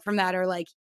spilling out from that, or like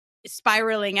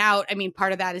spiraling out. I mean,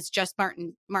 part of that is just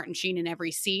Martin Sheen in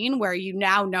every scene, where you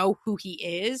now know who he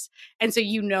is. And so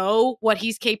you know what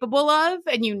he's capable of,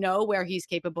 and you know where he's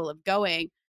capable of going.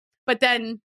 But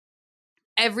then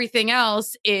everything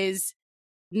else is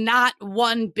not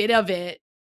one bit of it.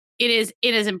 It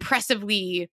is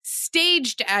impressively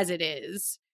staged as it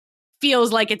is,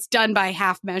 feels like it's done by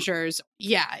half measures.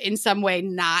 Yeah, in some way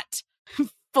not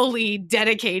fully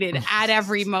dedicated at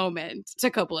every moment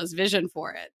to Coppola's vision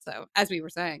for it. So, as we were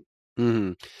saying.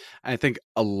 I think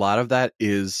a lot of that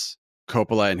is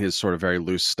Coppola and his sort of very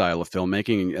loose style of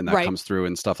filmmaking, and that Right. comes through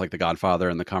in stuff like The Godfather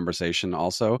and The Conversation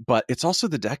also. But it's also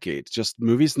the decade. Just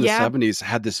movies in the Yeah. 70s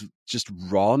had this just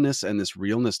rawness and this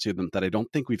realness to them that I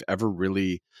don't think we've ever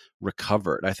really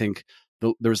recovered. I think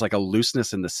there was like a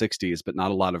looseness in the 60s, but not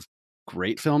a lot of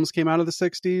great films came out of the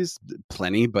 60s.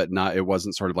 Plenty, but not. It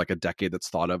wasn't sort of like a decade that's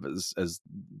thought of as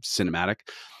cinematic.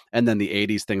 And then the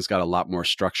 80s, things got a lot more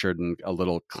structured and a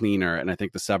little cleaner. And I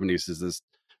think the 70s is this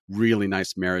really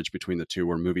nice marriage between the two,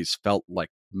 where movies felt like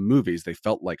movies, they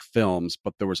felt like films,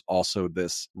 but there was also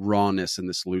this rawness and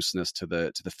this looseness to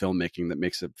the filmmaking that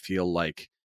makes it feel like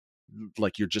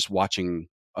you're just watching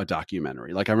a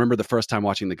documentary. Like I remember the first time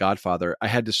watching The Godfather, I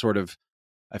had to sort of,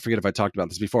 I forget if I talked about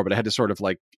this before, but I had to sort of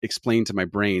like explain to my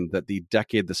brain that the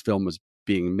decade this film was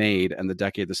being made and the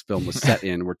decade this film was set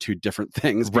in were two different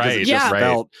things. Because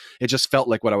Right. it just felt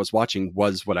like what I was watching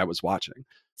was what I was watching.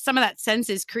 Some of that sense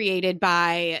is created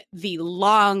by the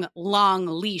long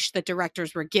leash that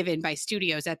directors were given by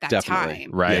studios at that Definitely.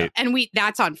 time. Right. And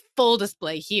that's on full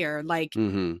display here. Like,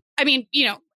 Mm-hmm. I mean,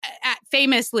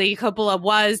 famously, Coppola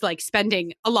was like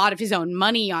spending a lot of his own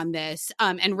money on this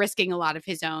and risking a lot of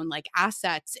his own like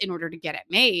assets in order to get it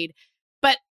made.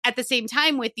 But at the same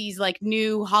time, with these like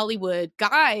new Hollywood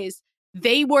guys,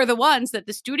 they were the ones that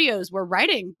the studios were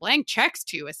writing blank checks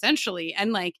to, essentially.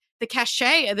 And like the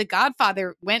cachet of The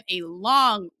Godfather went a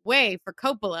long way for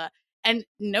Coppola. And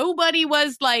nobody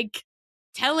was like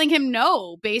telling him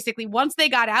no, basically, once they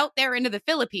got out there into the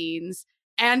Philippines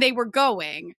and they were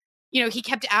going. He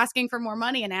kept asking for more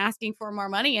money and asking for more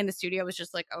money. And the studio was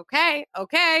just like, okay.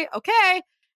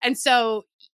 And so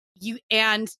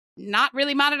and not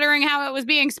really monitoring how it was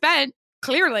being spent,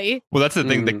 clearly. Well, that's the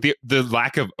thing. Like the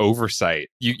lack of oversight.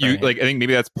 You Right. like. I think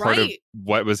maybe that's part of Right.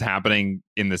 what was happening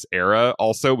in this era.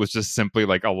 Also, was just simply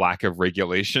like a lack of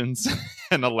regulations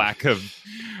and a lack of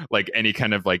like any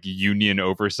kind of like union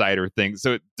oversight or things.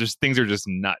 So things are just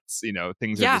nuts.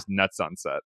 Things are Yeah. just nuts on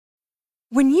set.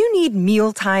 When you need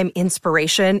mealtime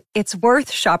inspiration, it's worth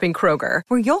shopping Kroger,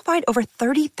 where you'll find over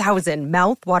 30,000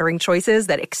 mouth-watering choices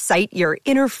that excite your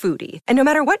inner foodie. And no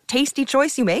matter what tasty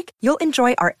choice you make, you'll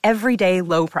enjoy our everyday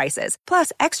low prices,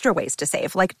 plus extra ways to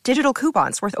save, like digital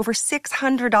coupons worth over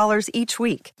 $600 each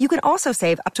week. You can also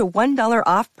save up to $1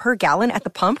 off per gallon at the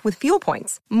pump with fuel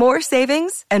points. More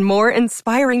savings and more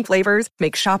inspiring flavors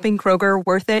make shopping Kroger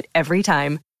worth it every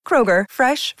time. Kroger,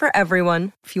 fresh for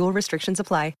everyone. Fuel restrictions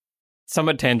apply.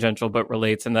 Somewhat tangential, but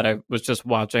relates in that I was just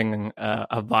watching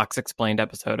a Vox Explained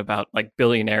episode about like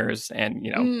billionaires and,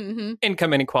 Mhm.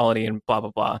 income inequality and blah,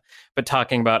 blah, blah. But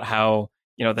talking about how,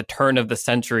 the turn of the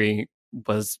century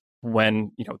was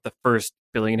when, the first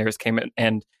billionaires came in,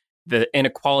 and the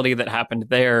inequality that happened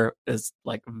there is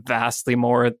like vastly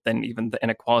more than even the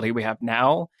inequality we have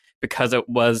now, because it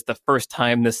was the first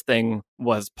time this thing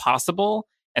was possible.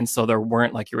 And so there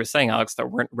weren't, like you were saying, Alex, there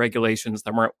weren't regulations.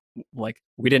 There weren't like,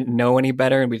 we didn't know any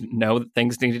better, and we didn't know that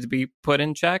things needed to be put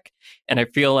in check. And I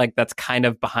feel like that's kind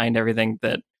of behind everything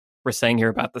that we're saying here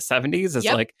about the 70s is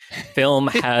Yep. like film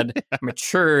had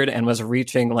matured and was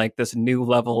reaching like this new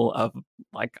level of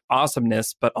like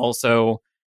awesomeness, but also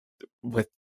with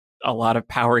a lot of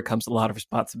power comes a lot of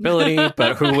responsibility.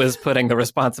 But who was putting the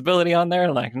responsibility on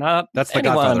there? Like, not That's The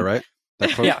anyone. Godfather, right?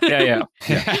 That quote? Yeah.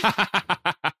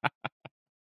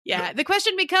 Yeah, the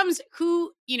question becomes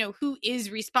who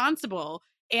is responsible.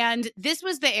 And this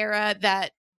was the era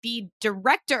that the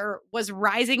director was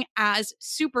rising as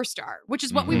superstar, which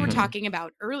is what we were Mhm. talking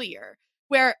about earlier,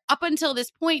 where up until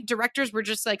this point, directors were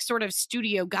just like sort of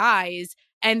studio guys,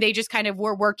 and they just kind of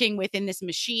were working within this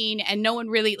machine, and no one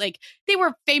really like, they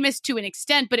were famous to an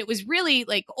extent, but it was really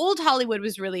like old Hollywood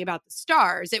was really about the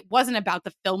stars. It wasn't about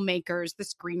the filmmakers, the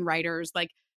screenwriters,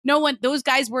 like no one, those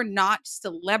guys were not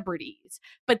celebrities.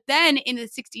 But then in the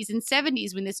 60s and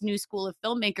 70s, when this new school of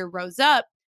filmmaker rose up,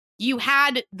 you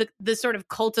had the sort of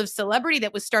cult of celebrity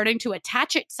that was starting to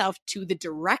attach itself to the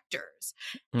directors.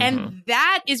 Mhm. And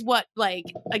that is what, like,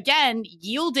 again,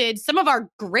 yielded some of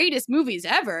our greatest movies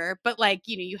ever. But like,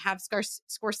 you have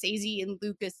Scorsese and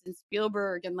Lucas and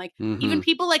Spielberg, and like even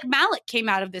people like Malick came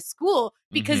out of this school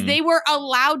because Mhm. they were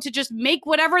allowed to just make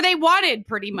whatever they wanted,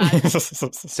 pretty much.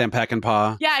 Sam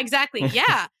Peckinpah. Yeah, exactly.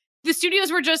 Yeah. The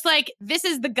studios were just like, this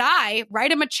is the guy,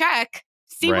 write him a check,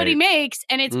 see what he Right. makes,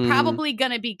 and it's Mhm. probably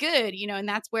going to be good, and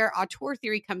that's where auteur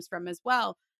theory comes from as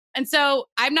well. And so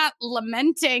I'm not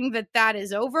lamenting that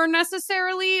is over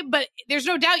necessarily, but there's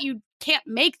no doubt you can't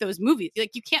make those movies.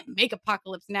 Like, you can't make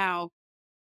Apocalypse Now.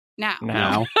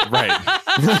 Now. Right.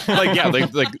 Like, yeah,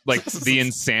 like the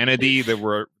insanity that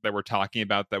we're talking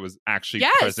about that was actually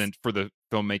Yes. present for the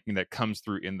filmmaking that comes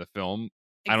through in the film.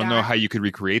 I don't know how you could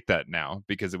recreate that now,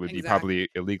 because it would be Exactly. probably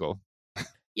illegal.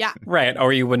 Yeah. Right.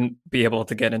 Or you wouldn't be able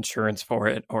to get insurance for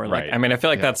it. Or like, Right. I mean, I feel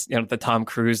like Yeah. that's, the Tom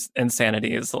Cruise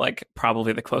insanity is like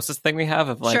probably the closest thing we have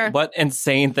of like, Sure. what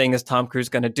insane thing is Tom Cruise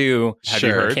going to do? Have you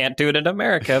Sure. heard? Can't do it in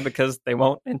America because they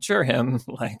won't insure him.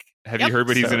 Like, Have Yep. you heard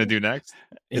what he's So- going to do next?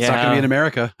 It's not going to be in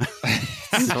America.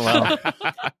 Well,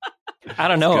 I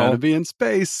don't It's going know. to be in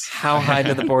space. How high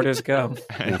do the borders go?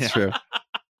 That's Yeah. true.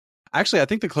 Actually, I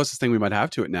think the closest thing we might have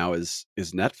to it now is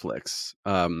Netflix.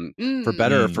 For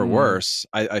better or for Mm. worse,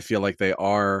 I feel like they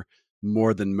are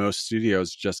more than most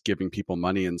studios just giving people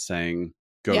money and saying,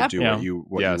 go Yeah. do Yeah. what you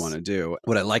Yes. want to do.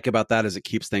 What I like about that is it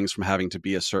keeps things from having to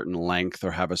be a certain length or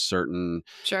have a certain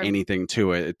Sure. anything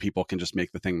to it. People can just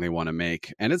make the thing they want to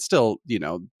make. And it's still,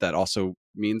 that also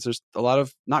means there's a lot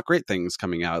of not great things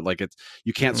coming out. Like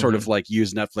you can't sort of like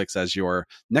use Netflix as your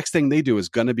next thing they do is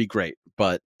going to be great,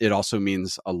 but it also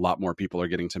means a lot more people are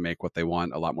getting to make what they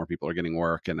want. A lot more people are getting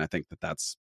work. And I think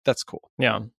that's cool.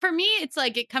 Yeah. For me, it's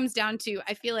like it comes down to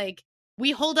I feel like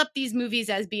we hold up these movies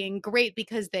as being great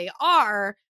because they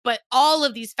are, but all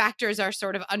of these factors are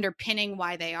sort of underpinning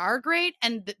why they are great.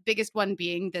 And the biggest one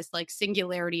being this like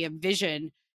singularity of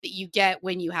vision that you get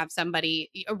when you have somebody,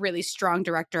 a really strong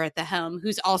director at the helm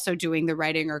who's also doing the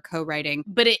writing or co-writing.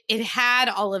 But it had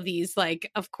all of these, like,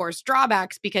 of course,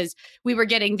 drawbacks because we were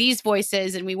getting these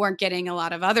voices and we weren't getting a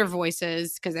lot of other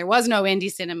voices because there was no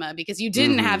indie cinema, because you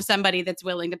didn't Mhm. have somebody that's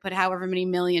willing to put however many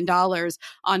 $1 million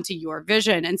onto your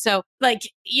vision. And so, like,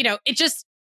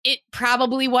 it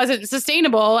probably wasn't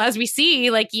sustainable, as we see,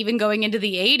 like even going into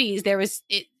the 80s,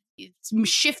 it's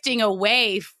shifting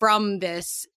away from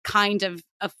this kind of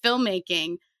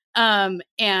filmmaking.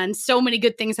 And so many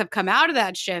good things have come out of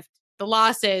that shift. The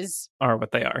losses, Are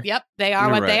what they are. yep, they are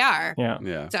You're what right. they are. Yeah.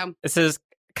 Yeah. So This is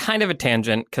kind of a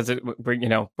tangent because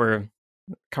we're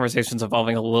conversations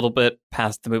evolving a little bit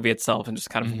past the movie itself and just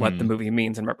kind of what the Mhm. movie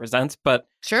means and represents. But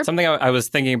sure. something I was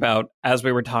thinking about as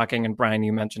we were talking, and Brian,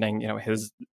 you mentioning,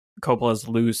 his Coppola's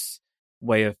loose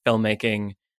way of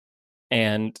filmmaking,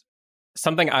 and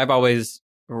something I've always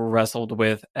wrestled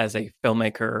with as a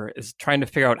filmmaker is trying to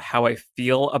figure out how I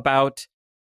feel about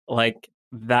like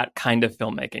that kind of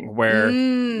filmmaking where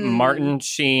Mm. Martin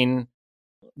Sheen,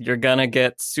 you're gonna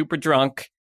get super drunk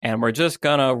and we're just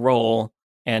gonna roll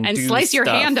and do slice your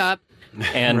stuff. hand up.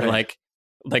 And Right.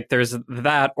 like there's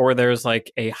that, or there's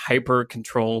like a hyper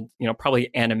controlled, probably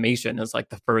animation is like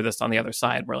the furthest on the other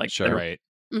side where like Sure. Right.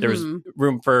 there's Mhm.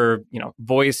 room for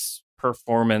voice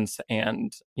performance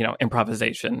and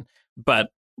improvisation, but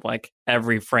like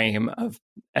every frame of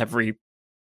every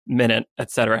minute,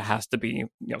 etc., has to be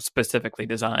specifically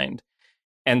designed.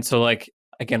 And so like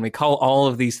again, we call all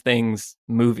of these things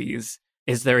movies.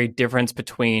 Is there a difference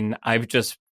between I've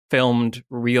just filmed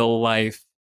real life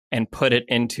and put it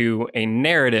into a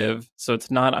narrative, so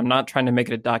I'm not trying to make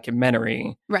it a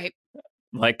documentary, Right.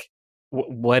 like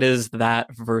what is that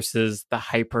versus the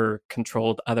hyper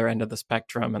controlled other end of the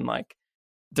spectrum? And like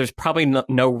there's probably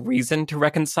no reason to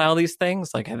reconcile these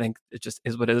things. Like I think it just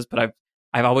is what it is, but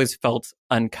I've always felt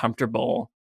uncomfortable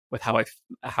with how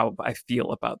I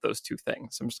feel about those two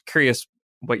things. I'm just curious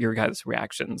what your guys'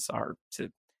 reactions are to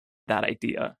that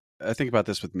idea. I think about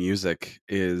this with music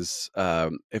is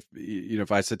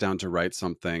if I sit down to write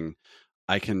something,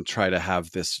 I can try to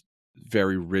have this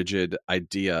very rigid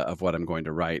idea of what I'm going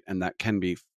to write, and that can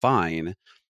be fine.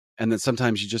 And then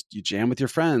sometimes you jam with your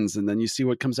friends, and then you see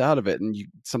what comes out of it, and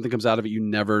something comes out of it you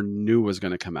never knew was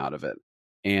going to come out of it.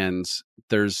 And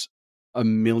there's a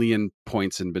million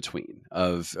points in between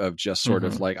of just sort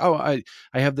of like, oh, I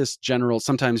have this general.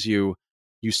 Sometimes you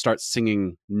start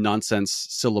singing nonsense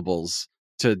syllables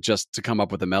to come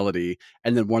up with a melody,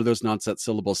 and then one of those nonsense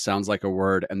syllables sounds like a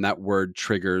word, and that word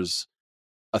triggers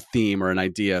a theme or an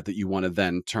idea that you want to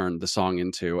then turn the song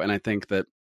into. And I think that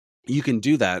you can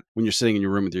do that when you're sitting in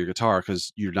your room with your guitar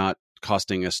because you're not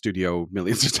costing a studio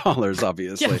millions of dollars,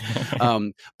 obviously.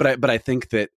 But I think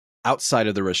that outside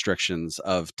of the restrictions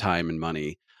of time and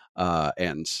money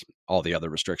and all the other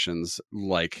restrictions,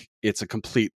 like it's a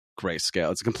complete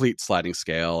grayscale. It's a complete sliding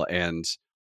scale, and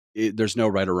there's no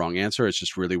right or wrong answer. It's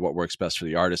just really what works best for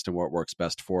the artist and what works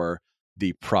best for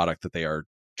the product that they are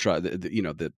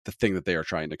the thing that they are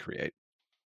trying to create.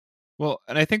 Well,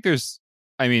 and I think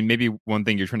maybe one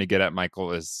thing you're trying to get at,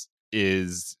 Michael, is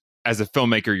as a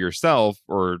filmmaker yourself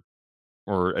or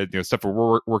stuff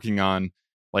we're working on,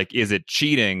 like, is it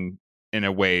cheating in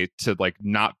a way to like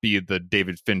not be the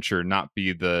David Fincher, not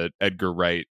be the Edgar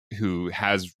Wright who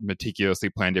has meticulously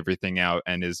planned everything out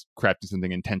and is crafting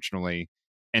something intentionally,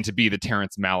 and to be the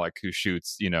Terrence Malick who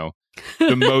shoots,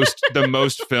 the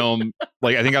most film.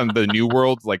 Like, I think on the New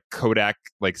World, like Kodak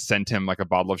like sent him like a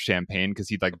bottle of champagne because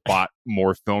he'd like bought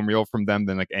more film reel from them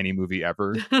than like any movie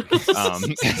ever.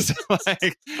 So,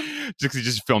 like, just he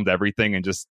just filmed everything and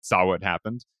just saw what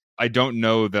happened. I don't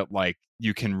know that like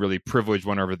you can really privilege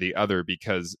one over the other,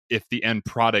 because if the end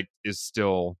product is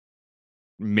still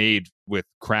made with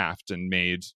craft and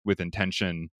made with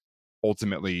intention,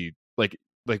 ultimately like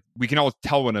we can all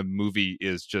tell when a movie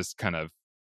is just kind of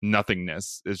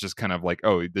nothingness. It's just kind of like,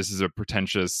 oh, this is a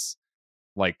pretentious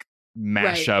like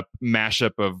mashup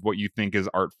of what you think is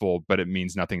artful, but it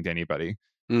means nothing to anybody.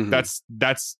 Mhm.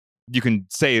 That's you can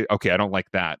say, okay, I don't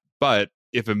like that. But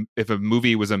if a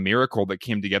movie was a miracle that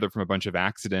came together from a bunch of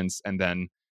accidents, and then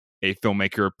a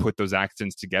filmmaker put those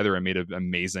accidents together and made an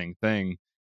amazing thing,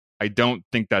 I don't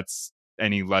think that's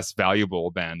any less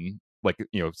valuable than like,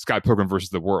 Scott Pilgrim versus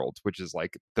the World, which is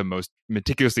like the most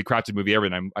meticulously crafted movie ever,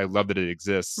 and I love that it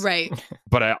exists. Right.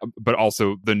 But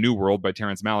also The New World by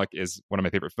Terrence Malick is one of my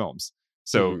favorite films.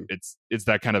 So Mhm. it's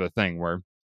that kind of a thing where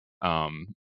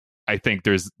I think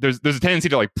there's a tendency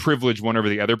to like privilege one over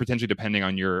the other, potentially depending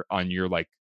on your like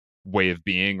way of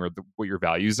being or what your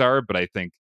values are. But I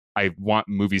think I want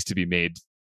movies to be made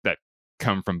that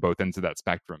come from both ends of that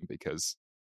spectrum, because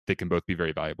they can both be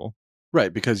very valuable.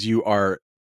 Right, because you are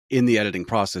in the editing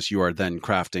process, you are then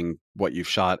crafting what you've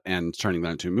shot and turning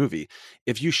that into a movie.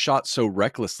 If you shot so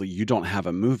recklessly you don't have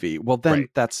a movie, well then Right.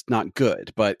 that's not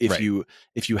good. But if Right. you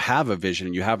have a vision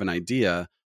and you have an idea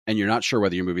and you're not sure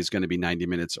whether your movie is going to be 90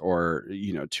 minutes or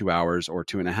 2 hours or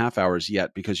 2.5 hours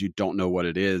yet, because you don't know what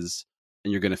it is,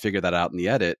 and you're going to figure that out in the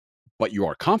edit, but you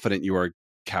are confident you are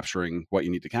capturing what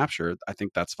you need to capture, I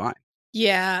think that's fine.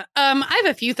 Yeah. I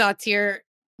have a few thoughts here,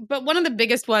 but one of the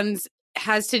biggest ones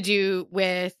has to do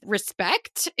with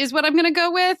respect, is what I'm going to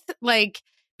go with. Like,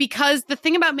 because the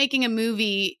thing about making a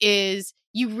movie is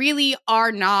you really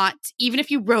are not, even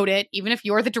if you wrote it, even if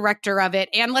you're the director of it,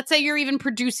 and let's say you're even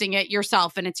producing it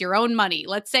yourself and it's your own money.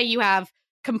 Let's say you have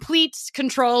complete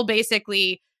control,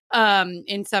 basically,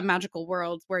 in some magical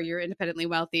world where you're independently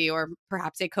wealthy, or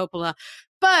perhaps a Coppola.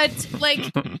 But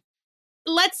like,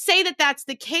 let's say that that's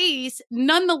the case.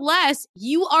 Nonetheless,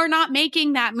 you are not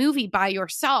making that movie by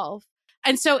yourself.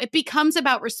 And so it becomes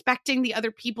about respecting the other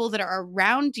people that are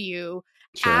around you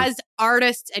Sure. as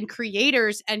artists and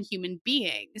creators and human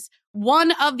beings.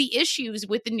 One of the issues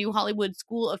with the New Hollywood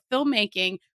School of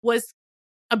Filmmaking was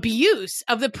abuse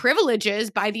of the privileges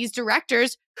by these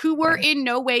directors who were in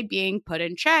no way being put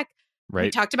in check. We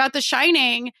Right. talked about The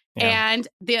Shining and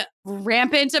the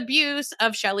rampant abuse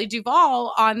of Shelley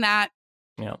Duvall on that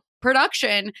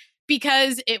production,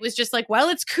 because it was just like, well,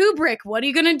 it's Kubrick. What are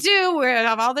you going to do? We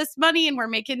have all this money and we're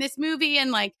making this movie,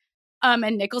 and like,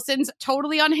 and Nicholson's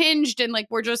totally unhinged, and like,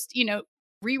 we're just,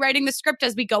 rewriting the script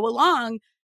as we go along.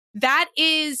 That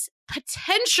is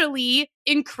potentially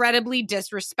incredibly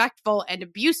disrespectful and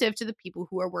abusive to the people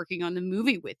who are working on the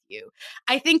movie with you.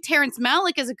 I think Terrence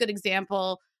Malick is a good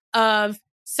example of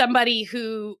somebody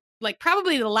who, like,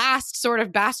 probably the last sort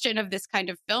of bastion of this kind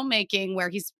of filmmaking, where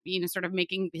he's, sort of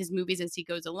making his movies as he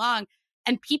goes along.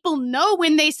 And people know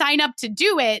when they sign up to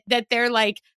do it that they're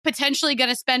like potentially going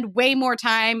to spend way more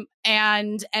time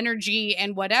and energy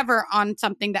and whatever on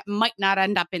something that might not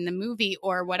end up in the movie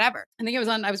or whatever. I think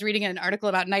I was reading an article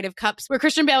about Knight of Cups where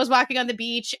Christian Bale was walking on the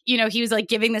beach. He was like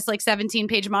giving this like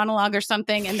 17-page monologue or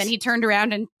something. And then he turned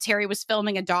around and Terry was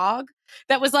filming a dog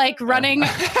that was like running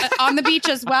on the beach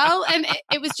as well. And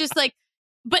it was just like,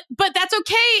 but that's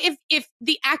okay if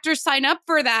the actors sign up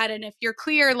for that, and if you're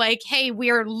clear, like, hey,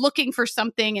 we're looking for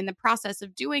something in the process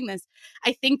of doing this.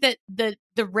 I think that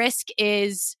the risk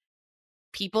is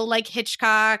people like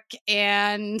Hitchcock,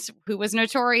 and who was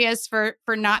notorious for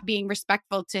not being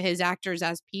respectful to his actors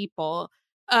as people,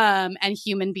 and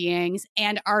human beings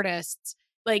and artists.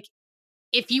 Like,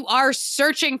 if you are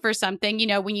searching for something,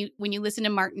 when you listen to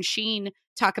Martin Sheen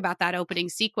talk about that opening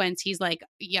sequence, he's like,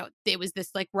 it was this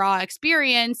like raw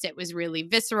experience. It was really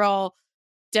visceral,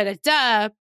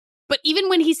 But even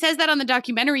when he says that on the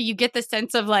documentary, you get the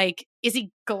sense of like, is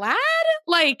he glad?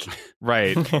 Like,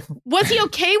 Right. was he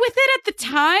okay with it at the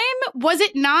time? Was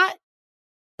it not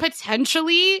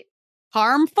potentially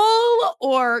harmful?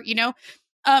 Or,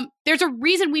 there's a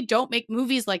reason we don't make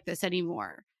movies like this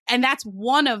anymore. And that's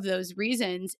one of those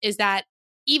reasons, is that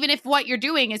even if what you're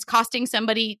doing is costing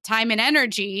somebody time and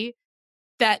energy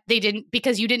that they didn't,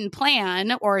 because you didn't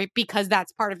plan, or because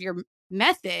that's part of your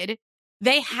method,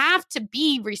 they have to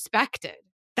be respected.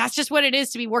 That's just what it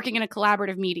is to be working in a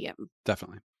collaborative medium.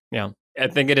 Definitely. Yeah. I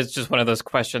think it is just one of those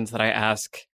questions that I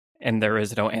ask and there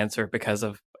is no answer, because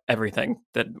of everything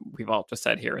that we've all just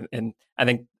said here. And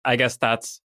I guess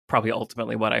that's probably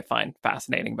ultimately what I find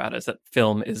fascinating about it, is that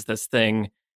film is this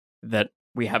thing that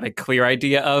we have a clear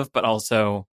idea of, but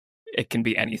also it can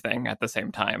be anything at the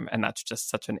same time. And that's just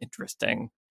such an interesting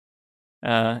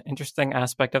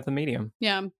aspect of the medium.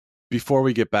 Yeah. Before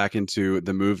we get back into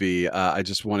the movie, I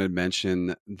just wanted to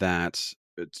mention that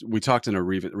we talked in a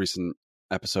recent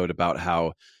episode about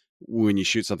how when you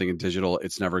shoot something in digital,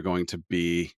 it's never going to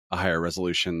be a higher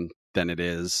resolution than it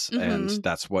is, and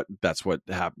that's what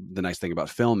the nice thing about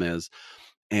film is.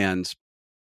 And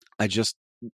I just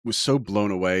was so blown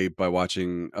away by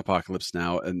watching Apocalypse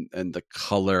Now and the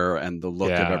color and the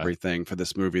look of everything for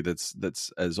this movie that's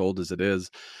as old as it is.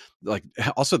 Like,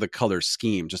 also the color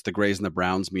scheme, just the grays and the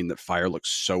browns mean that fire looks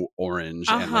so orange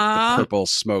and like the purple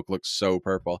smoke looks so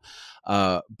purple.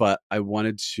 But I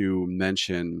wanted to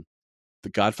mention The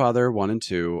Godfather 1 and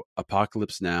 2,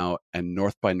 Apocalypse Now, and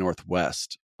North by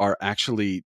Northwest are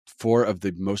actually 4 of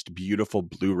the most beautiful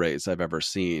Blu-rays I've ever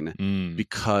seen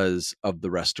because of the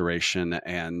restoration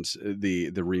and the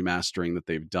remastering that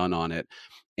they've done on it.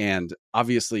 And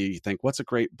obviously you think, what's a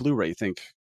great Blu-ray? You think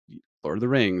Lord of the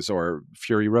Rings or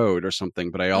Fury Road or something.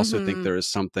 But I also think there is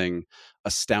something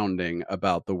astounding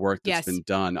about the work that's been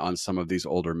done on some of these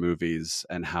older movies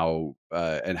and how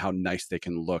nice they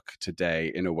can look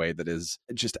today in a way that is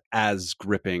just as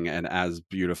gripping and as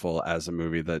beautiful as a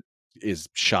movie that is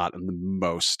shot in the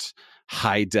most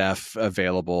high def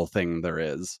available thing there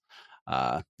is.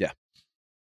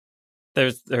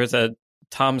 There's a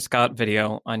Tom Scott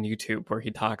video on YouTube where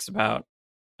he talks about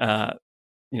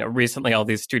recently all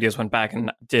these studios went back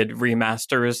and did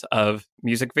remasters of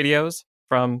music videos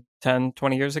from 10,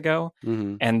 20 years ago.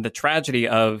 And the tragedy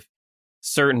of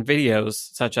certain videos,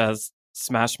 such as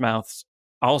Smash Mouth's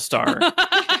All-Star,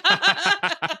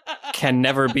 can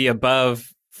never be above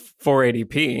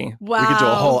 480p. Wow. We could do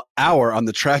a whole hour on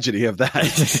the tragedy of that.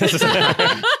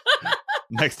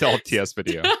 Next LTS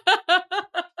video.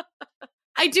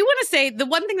 I do want to say the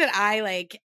one thing that I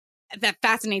like that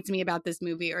fascinates me about this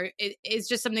movie, or it is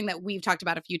just something that we've talked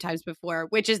about a few times before,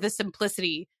 which is the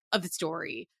simplicity of the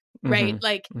story, right?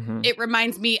 Like it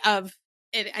reminds me of,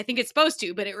 I think it's supposed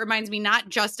to, but it reminds me not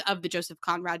just of the Joseph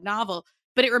Conrad novel,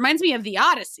 but it reminds me of the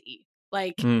Odyssey.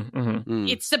 Like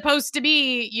it's supposed to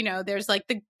be, there's like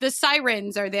the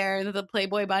sirens are there, the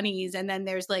Playboy bunnies, and then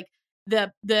there's like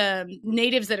the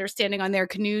natives that are standing on their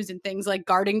canoes and things, like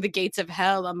guarding the gates of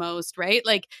hell almost, right?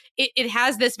 Like it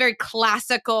has this very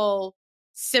classical,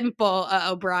 simple,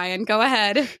 Brian, go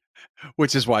ahead.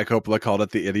 Which is why Coppola called it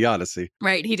the Idiocy.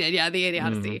 Right, he did, the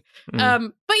Idiocy.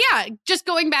 But yeah, just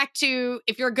going back to,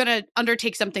 if you're going to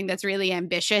undertake something that's really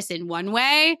ambitious in one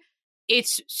way,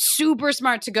 it's super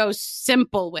smart to go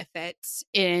simple with it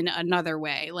in another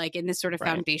way, like in this sort of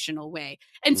foundational way.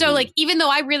 And so, like, even though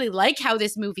I really like how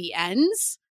this movie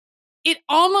ends, it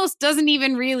almost doesn't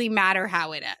even really matter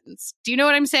how it ends. Do you know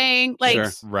what I'm saying? Like,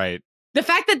 Right. The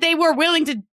fact that they were willing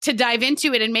to dive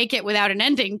into it and make it without an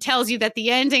ending tells you that the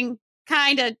ending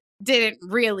kind of didn't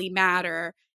really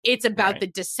matter. It's about the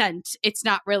descent. It's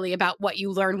not really about what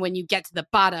you learn when you get to the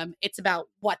bottom. It's about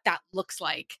what that looks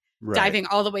like. Diving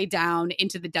all the way down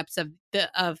into the depths of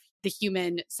the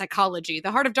human psychology, the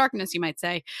heart of darkness, you might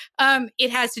say. It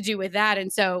has to do with that.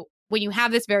 And so when you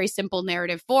have this very simple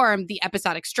narrative form, the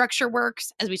episodic structure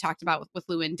works, as we talked about with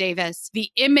Llewyn Davis.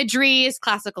 The imagery is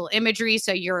classical imagery,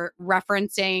 so you're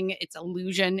referencing, it's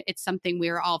illusion, it's something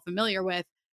we're all familiar with.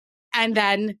 And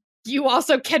then you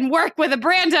also can work with a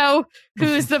Brando,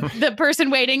 who's the person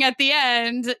waiting at the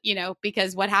end,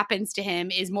 because what happens to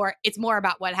him is it's more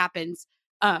about what happens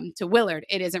to Willard.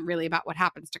 It isn't really about what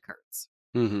happens to Kurtz.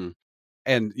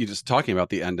 And you just talking about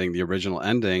the ending, the original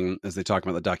ending, as they talk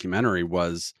about the documentary,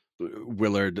 was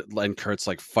Willard and Kurtz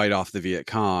like fight off the Viet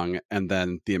Cong, and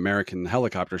then the American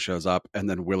helicopter shows up, and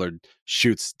then Willard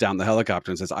shoots down the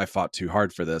helicopter and says, "I fought too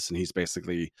hard for this," and he's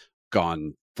basically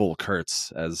gone full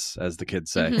Kurtz, as the kids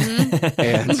say.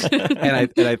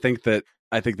 And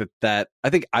I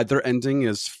think either ending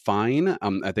is fine.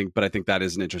 I think that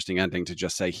is an interesting ending to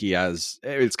just say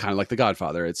it's kind of like The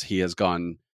Godfather. He has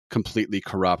gone completely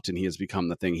corrupt and he has become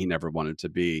the thing he never wanted to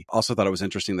be. Also thought it was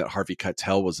interesting that Harvey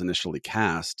Keitel was initially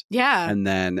cast. Yeah. And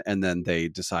then they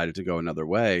decided to go another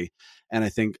way. And I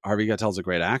think Harvey Keitel's a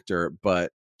great actor,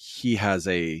 but he has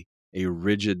a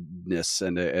rigidness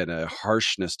and a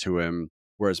harshness to him,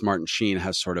 whereas Martin Sheen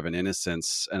has sort of an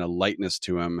innocence and a lightness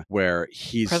to him, where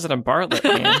he's President Bartlett.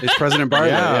 Man. It's President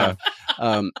Bartlett.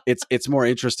 Yeah. It's more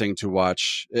interesting to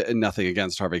watch. Nothing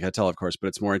against Harvey Keitel, of course, but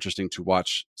it's more interesting to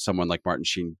watch someone like Martin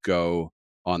Sheen go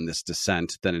on this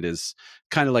descent than it is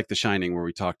kind of like The Shining, where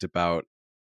we talked about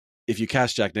if you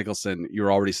cast Jack Nicholson,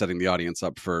 you're already setting the audience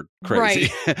up for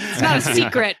crazy. Right. It's not a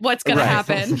secret what's going to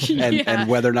happen. And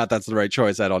whether or not that's the right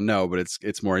choice, I don't know. But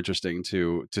it's more interesting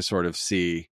to sort of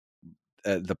see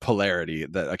the polarity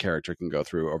that a character can go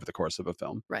through over the course of a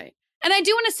film. Right. And I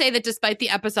do want to say that despite the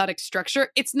episodic structure,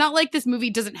 it's not like this movie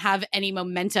doesn't have any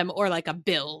momentum or like a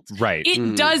build. Right.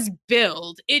 It does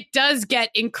build. It does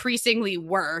get increasingly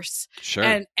worse.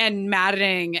 Sure. And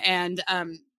maddening. And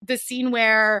the scene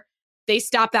where they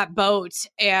stop that boat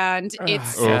and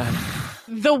it's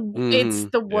it's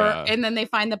the work, and then they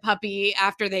find the puppy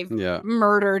after they've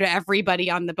murdered everybody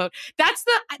on the boat. That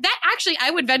actually,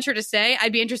 I would venture to say,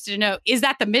 I'd be interested to know, is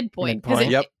that the midpoint?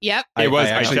 Yep. It was. I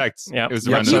actually checked. Yep. It was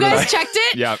Yep. around You the- guys checked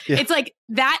it? Yeah. It's like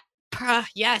that.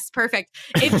 Yes, perfect.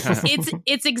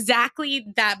 It's exactly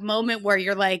that moment where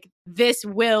you're like, this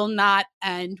will not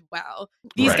end well.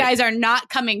 These guys are not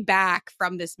coming back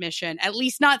from this mission, at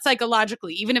least not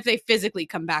psychologically, even if they physically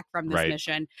come back from this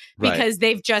mission, because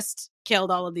they've just killed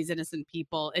all of these innocent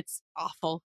people. It's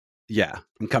awful. Yeah.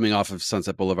 And coming off of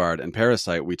Sunset Boulevard and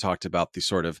Parasite, we talked about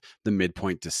the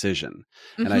midpoint decision.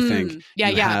 And I think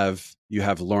you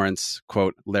have Lawrence,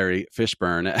 quote, Larry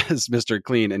Fishburne as Mr.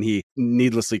 Clean, and he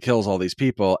needlessly kills all these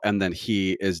people, and then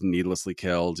he is needlessly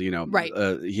killed.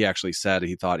 He actually said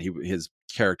he thought his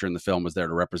character in the film was there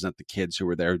to represent the kids who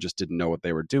were there who just didn't know what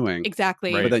they were doing.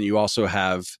 Exactly. But then you also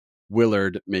have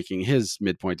Willard making his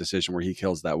midpoint decision where he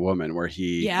kills that woman, where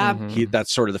he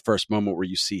that's sort of the first moment where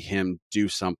you see him do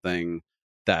something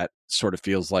that sort of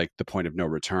feels like the point of no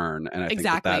return. And I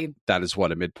think that is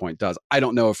what a midpoint does. I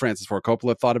don't know if Francis Ford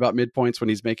Coppola thought about midpoints when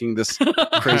he's making this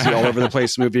crazy all over the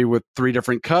place movie with 3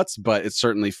 different cuts, but it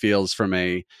certainly feels from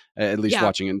at least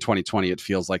watching it in 2020, it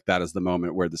feels like that is the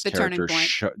moment where this character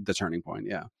the turning point.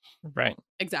 Yeah. Right.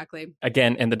 Exactly.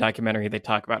 Again, in the documentary, they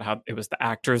talk about how it was the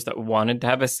actors that wanted to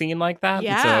have a scene like that.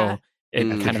 Yeah. So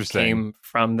it kind of came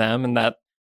from them, and that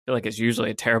I feel like it's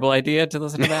usually a terrible idea to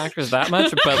listen to the actors that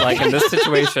much. But like in this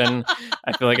situation,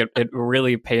 I feel like it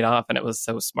really paid off, and it was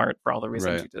so smart for all the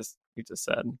reasons you just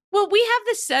said. Well, we have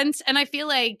the sense, and I feel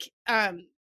like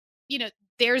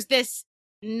there's this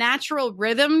natural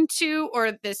rhythm to,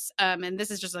 or this and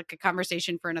this is just like a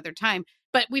conversation for another time,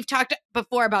 but we've talked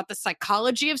before about the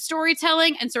psychology of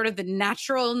storytelling and sort of the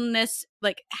naturalness,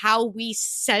 like how we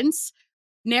sense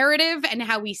narrative and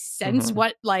how we sense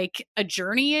what like a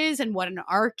journey is and what an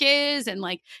arc is, and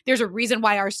like there's a reason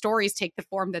why our stories take the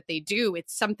form that they do.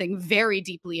 It's something very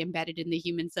deeply embedded in the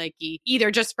human psyche, either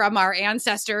just from our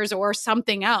ancestors or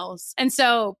something else. And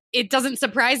so it doesn't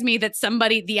surprise me that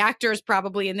the actors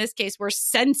probably in this case, were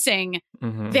sensing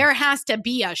there has to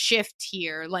be a shift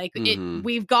here. Like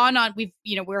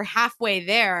we're halfway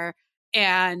there,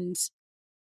 and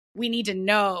we need to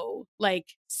know like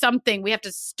something. We have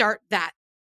to start that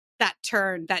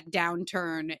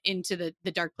downturn into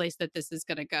the dark place that this is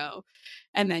going to go.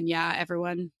 And then,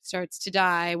 everyone starts to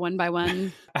die one by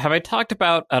one. Have I talked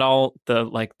about at all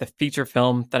the feature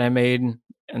film that I made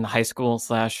in high school /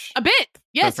 a bit?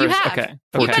 Yes, you have. Okay.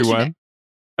 421.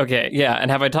 Okay. Yeah. And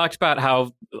have I talked about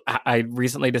how I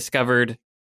recently discovered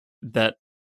that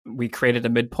we created a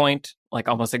midpoint, like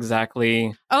almost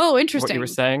exactly interesting. what you were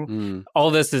saying?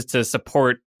 All this is to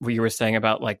support what you were saying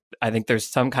about, like, I think there's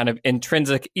some kind of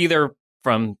intrinsic, either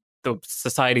from the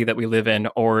society that we live in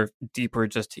or deeper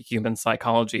just to human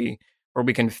psychology, where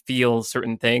we can feel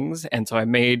certain things. And so I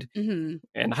made, in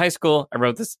high school, I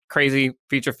wrote this crazy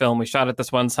feature film. We shot it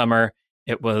this one summer.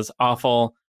 It was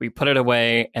awful. We put it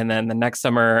away. And then the next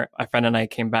summer, a friend and I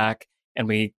came back and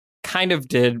we kind of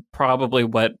did probably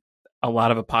what a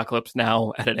lot of Apocalypse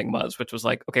Now editing was, which was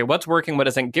like, okay, what's working, what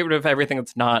isn't, get rid of everything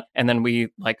that's not. And then we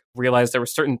like realized there were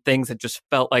certain things that just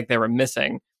felt like they were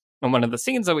missing. And one of the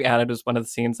scenes that we added was one of the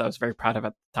scenes I was very proud of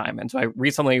at the time. And so I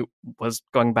recently was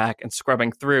going back and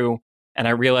scrubbing through, and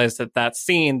I realized that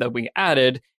scene that we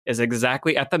added is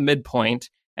exactly at the midpoint.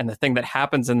 And the thing that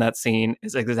happens in that scene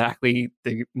is exactly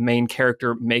the main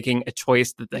character making a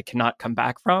choice that they cannot come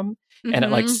back from. And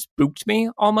it like spooked me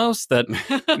almost that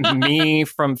me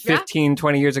from 15,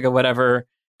 20 years ago, whatever,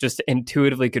 just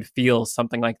intuitively could feel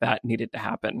something like that needed to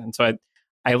happen. And so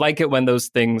I like it when those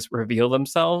things reveal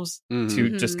themselves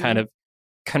to just kind of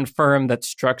confirm that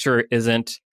structure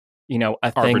isn't,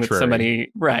 a thing that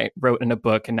somebody wrote in a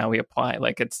book and now we apply.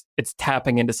 Like it's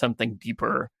tapping into something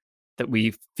deeper that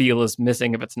we feel is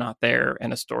missing if it's not there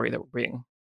in a story that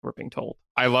we're being told.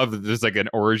 I love that there's like an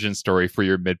origin story for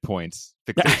your midpoints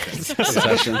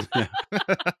fixation.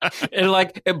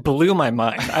 It blew my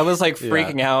mind. I was like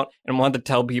freaking out and wanted to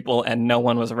tell people, and no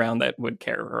one was around that would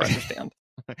care or understand.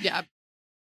 Yeah.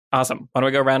 Awesome. Why don't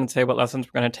we go around and say what lessons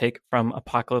we're going to take from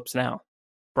Apocalypse Now?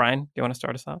 Brian, do you want to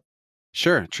start us off?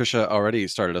 Sure. Trisha already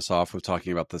started us off with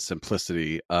talking about the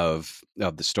simplicity of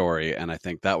the story. And I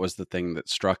think that was the thing that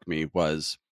struck me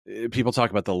was people talk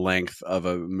about the length of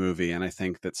a movie. And I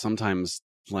think that sometimes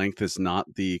length is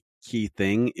not the key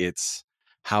thing. It's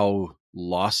how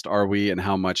lost are we and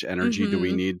how much energy do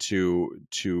we need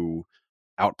to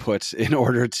output in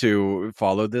order to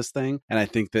follow this thing. And I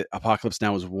think that Apocalypse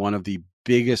Now is one of the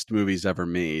biggest movies ever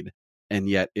made. And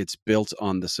yet it's built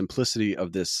on the simplicity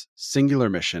of this singular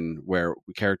mission where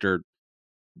the character,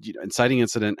 inciting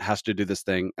incident, has to do this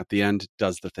thing. At the end,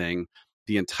 does the thing.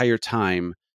 The entire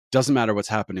time, doesn't matter what's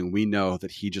happening. We know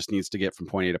that he just needs to get from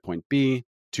point A to point B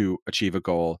to achieve a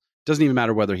goal. Doesn't even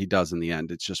matter whether he does in the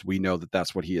end. It's just we know that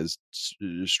that's what he is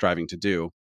striving to do.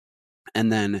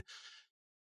 And then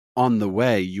on the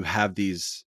way, you have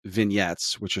these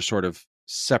vignettes, which are sort of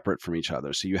separate from each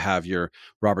other. So you have your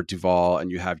Robert Duvall and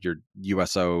you have your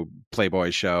USO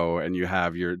Playboy show and you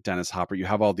have your Dennis Hopper. You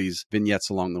have all these vignettes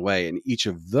along the way. And each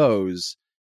of those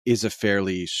is a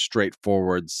fairly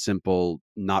straightforward, simple,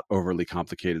 not overly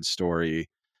complicated story.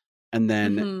 And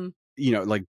then,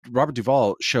 like Robert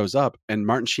Duvall shows up and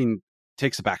Martin Sheen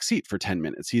takes a back seat for 10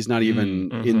 minutes. He's not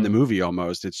even in the movie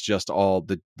almost. It's just all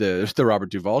the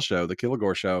Robert Duvall show, the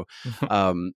Kilgore show,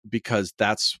 because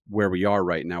that's where we are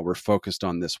right now. We're focused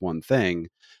on this one thing,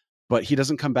 but he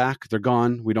doesn't come back. They're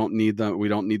gone. We don't need them. We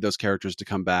don't need those characters to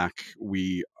come back.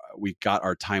 We got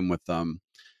our time with them.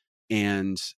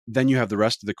 And then you have the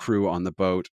rest of the crew on the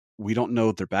boat. We don't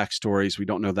know their backstories. We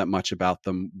don't know that much about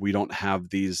them. We don't have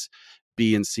these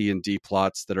B and C and D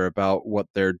plots that are about what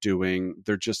they're doing.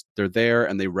 They're there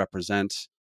and they represent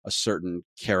a certain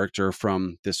character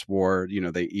from this war.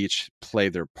 They each play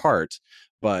their part,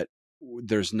 but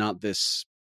there's not this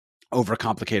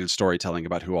overcomplicated storytelling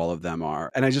about who all of them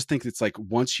are. And I just think it's like,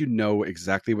 once you know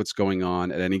exactly what's going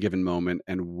on at any given moment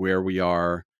and where we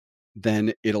are,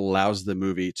 then it allows the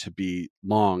movie to be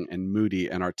long and moody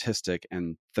and artistic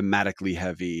and thematically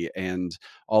heavy and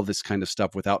all this kind of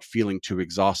stuff without feeling too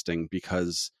exhausting,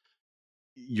 because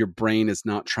your brain is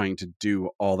not trying to do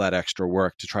all that extra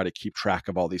work to try to keep track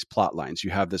of all these plot lines.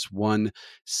 You have this one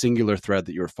singular thread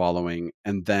that you're following,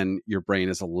 and then your brain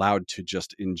is allowed to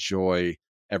just enjoy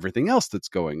everything else that's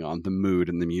going on, the mood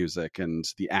and the music and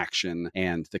the action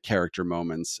and the character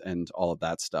moments and all of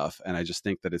that stuff. And I just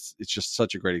think that it's just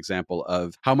such a great example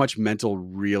of how much mental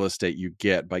real estate you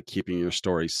get by keeping your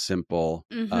story simple,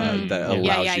 that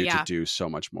allows you to do so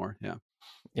much more.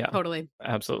 Yeah, totally.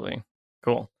 Absolutely.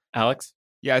 Cool. Alex?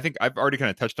 Yeah, I think I've already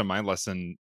kind of touched on my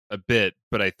lesson a bit,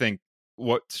 but I think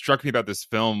what struck me about this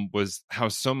film was how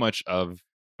so much of,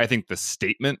 I think, the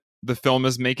statement the film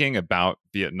is making about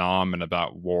Vietnam and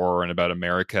about war and about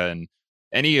America and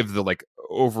any of the like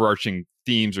overarching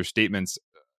themes or statements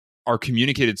are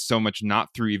communicated so much not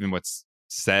through even what's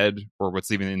said or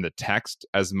what's even in the text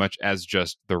as much as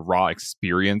just the raw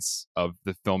experience of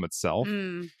the film itself,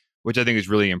 which I think is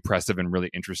really impressive and really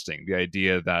interesting. The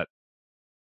idea that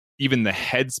even the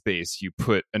headspace you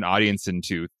put an audience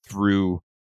into through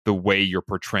the way you're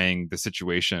portraying the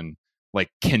situation like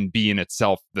can be in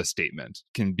itself the statement,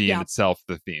 can be in itself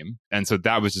the theme. And so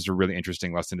that was just a really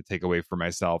interesting lesson to take away for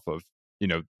myself of,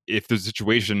 if there's a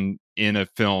situation in a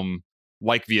film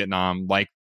like Vietnam, like,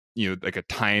 like a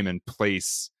time and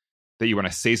place that you want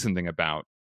to say something about,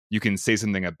 you can say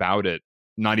something about it,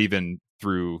 not even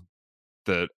through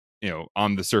the,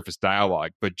 on the surface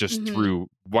dialogue, but just through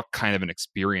what kind of an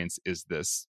experience is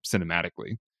this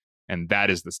cinematically. And that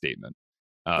is the statement.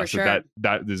 So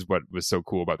that is what was so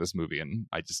cool about this movie, and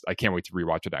I can't wait to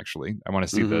rewatch it. Actually, I want to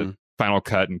see the final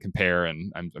cut and compare,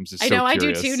 and I'm just. I know I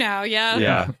do too now.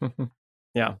 Yeah.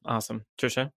 Yeah. Awesome,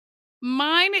 Trisha.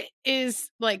 Mine is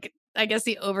like, I guess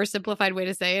the oversimplified way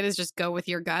to say it is just go with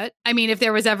your gut. I mean, if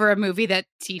there was ever a movie that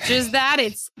teaches that,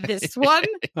 it's this one.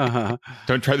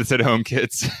 Don't try this at home,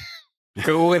 kids.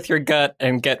 Go with your gut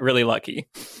and get really lucky.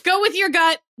 Go with your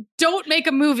gut. Don't make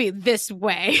a movie this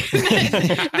way.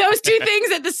 Those two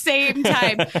things at the same time.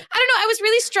 I don't know. I was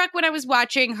really struck when I was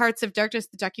watching Hearts of Darkness,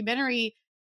 the documentary.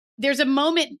 There's a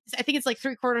moment, I think it's like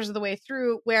 3/4 of the way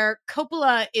through, where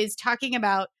Coppola is talking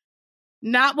about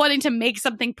not wanting to make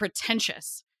something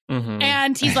pretentious.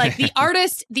 And he's like, the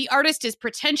artist is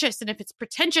pretentious. And if it's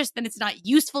pretentious, then it's not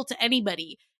useful to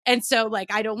anybody. And so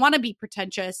like, I don't want to be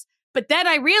pretentious. But then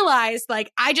I realized,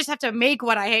 like, I just have to make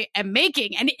what I am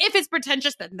making. And if it's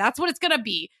pretentious, then that's what it's going to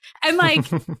be. And, like,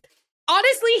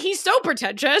 honestly, he's so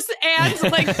pretentious. And,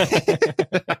 like,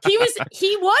 he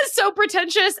was so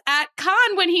pretentious at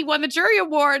Cannes when he won the jury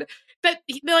award that,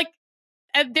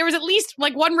 there was at least,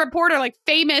 like, one reporter, like,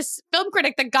 famous film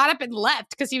critic that got up and left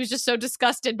because he was just so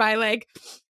disgusted by, like,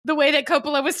 the way that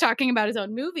Coppola was talking about his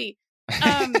own movie.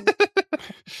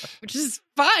 which is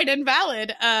fine and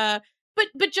valid.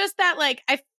 But just that, like,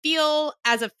 I feel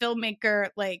as a filmmaker,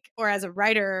 like, or as a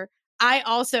writer, I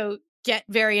also get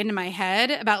very into my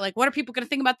head about, like, what are people going to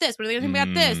think about this? What are they going to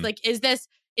think about this? Like, is this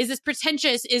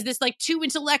pretentious? Is this like too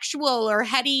intellectual or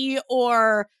heady?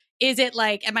 Or is it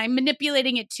like, am I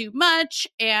manipulating it too much?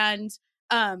 And,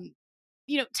 time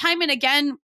and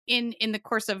again in the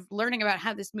course of learning about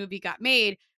how this movie got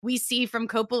made, we see from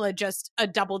Coppola just a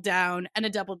double down and a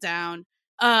double down.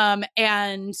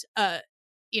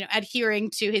 Adhering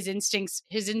to his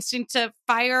instinct to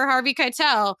fire Harvey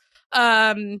Keitel.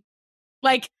 On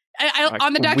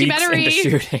the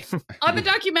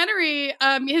documentary,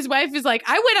 his wife is like,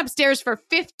 I went upstairs for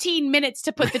 15 minutes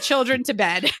to put the children to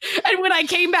bed. And when I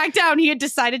came back down, he had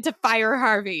decided to fire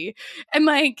Harvey. And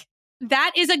like,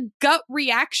 that is a gut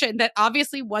reaction that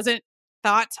obviously wasn't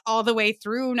thought all the way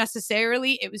through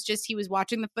necessarily. It was just, he was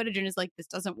watching the footage and is like, this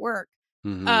doesn't work.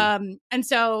 Mm-hmm. And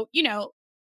so,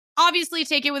 obviously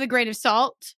take it with a grain of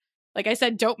salt. Like I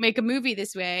said, don't make a movie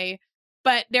this way.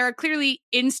 But there are clearly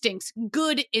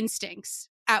good instincts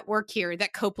at work here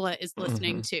that Coppola is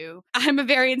listening to. I'm a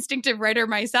very instinctive writer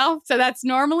myself, so that's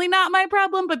normally not my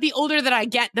problem. But the older that I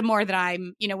get, the more that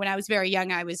I'm, when I was very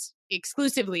young, I was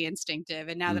exclusively instinctive.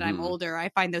 And now that I'm older, I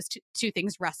find those two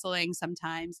things wrestling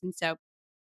sometimes. And so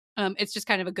it's just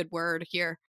kind of a good word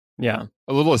here. Yeah.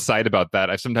 A little aside about that,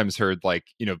 I've sometimes heard like,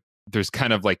 there's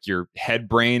kind of like your head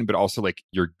brain, but also like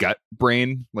your gut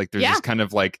brain. Like there's this kind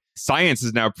of like science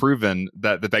has now proven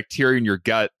that the bacteria in your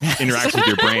gut interacts with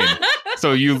your brain.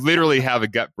 So you literally have a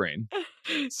gut brain.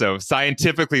 So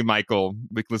scientifically, Michael,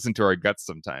 we can listen to our guts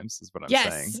sometimes is what I'm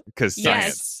saying. Because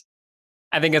science.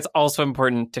 I think it's also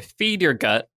important to feed your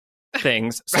gut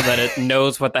things so that it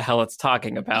knows what the hell it's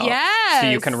talking about. Yes. So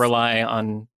you can rely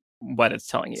on what it's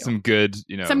telling you. Some good,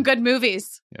 some good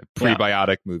movies. Yeah,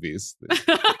 prebiotic movies.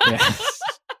 Yes.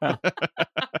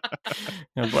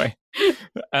 Oh boy.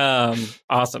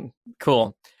 Awesome.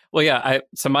 Cool. Well, yeah,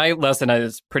 so my lesson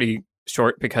is pretty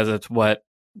short because it's what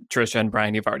Trisha and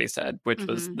Brian, you've already said, which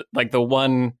was like the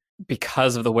one,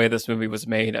 because of the way this movie was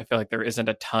made, I feel like there isn't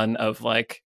a ton of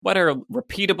like, what are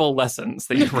repeatable lessons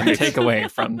that you can take away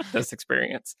from this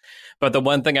experience? But the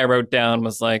one thing I wrote down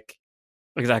was like,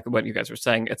 exactly what you guys were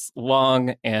saying. It's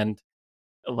long and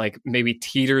like maybe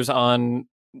teeters on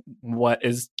what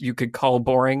is you could call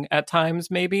boring at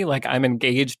times, maybe. Like I'm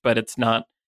engaged, but it's not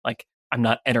like I'm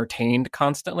not entertained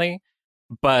constantly.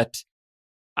 But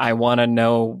I want to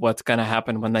know what's going to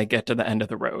happen when they get to the end of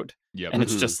the road. Yep. And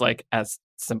it's just like as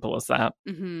simple as that.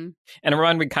 Mm-hmm. And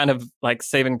around me kind of like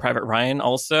Saving Private Ryan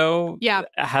also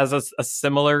has a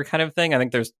similar kind of thing. I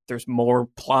think there's more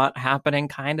plot happening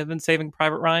kind of in Saving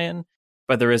Private Ryan.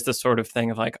 But there is this sort of thing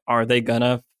of like, are they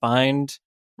gonna find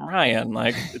Ryan?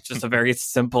 Like, it's just a very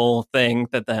simple thing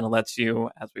that then lets you,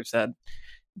 as we've said,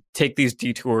 take these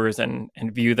detours and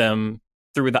view them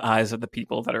through the eyes of the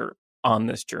people that are on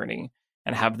this journey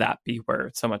and have that be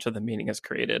where so much of the meaning is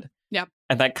created. Yeah.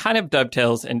 And that kind of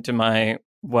dovetails into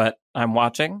what I'm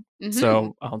watching. Mm-hmm.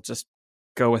 So I'll just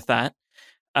go with that.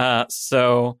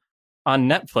 So on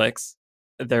Netflix,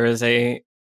 there is a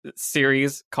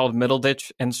series called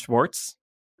Middleditch and Schwartz.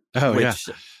 Which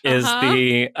is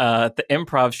the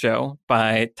improv show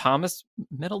by Thomas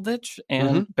Middleditch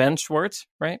and Ben Schwartz,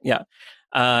 right? Yeah.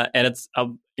 And it's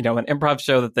an improv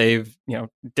show that they've,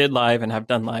 did live and have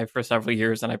done live for several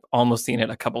years. And I've almost seen it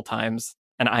a couple times.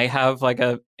 And I have like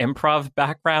a improv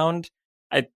background.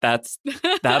 That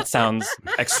sounds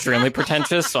extremely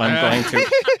pretentious. So I'm going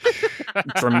to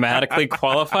dramatically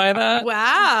qualify that.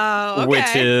 Wow. Okay.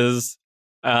 Which is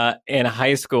in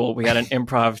high school, we had an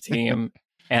improv team.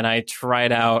 And I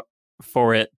tried out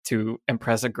for it to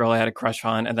impress a girl I had a crush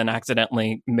on and then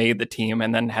accidentally made the team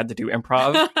and then had to do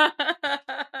improv.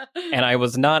 And I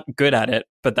was not good at it,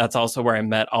 but that's also where I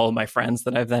met all of my friends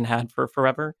that I've then had for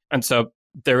forever. And so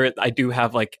I do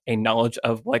have like a knowledge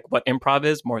of like what improv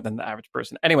is more than the average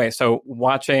person. Anyway, so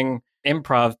watching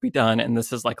improv be done, and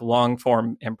this is like long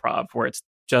form improv where it's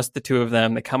just the two of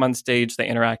them. They come on stage, they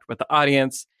interact with the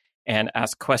audience and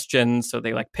ask questions. So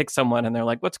they like pick someone and they're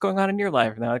like, what's going on in your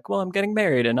life? And they're like, well, I'm getting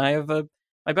married and I have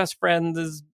my best friend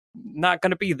is not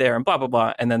going to be there and blah, blah,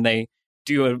 blah. And then they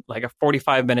do a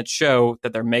 45-minute show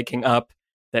that they're making up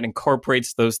that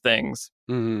incorporates those things.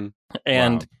 Mm-hmm.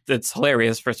 And it's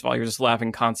hilarious. First of all, you're just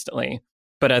laughing constantly.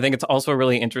 But I think it's also a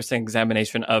really interesting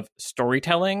examination of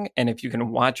storytelling. And if you can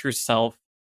watch yourself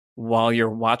while you're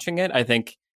watching it, I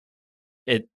think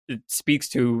it speaks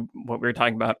to what we were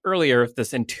talking about earlier,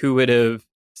 this intuitive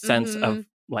sense of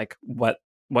like what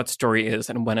story is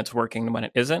and when it's working and when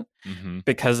it isn't. Mm-hmm.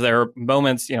 Because there are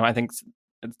moments, I think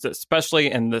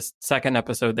especially in this second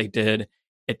episode they did,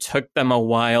 it took them a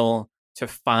while to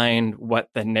find what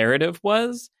the narrative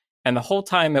was. And the whole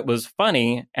time it was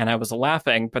funny and I was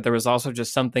laughing, but there was also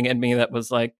just something in me that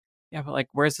was like, yeah, but like,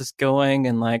 where's this going?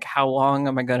 And like, how long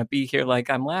am I going to be here? Like,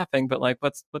 I'm laughing, but like,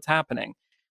 what's happening?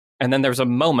 And then there's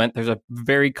a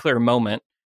very clear moment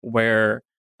where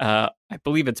I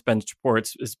believe it's Ben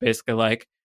Schwartz is basically like,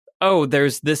 oh,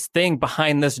 there's this thing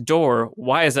behind this door.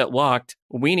 Why is it locked?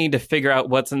 We need to figure out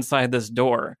what's inside this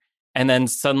door. And then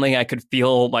suddenly I could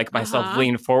feel like myself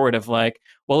lean forward of like,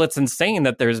 well, it's insane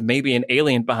that there's maybe an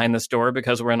alien behind this door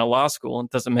because we're in a law school and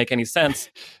it doesn't make any sense.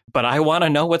 But I want to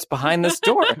know what's behind this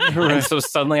door. And so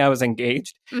suddenly I was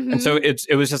engaged. Mm-hmm. And so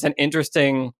it was just an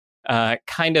interesting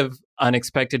kind of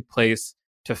unexpected place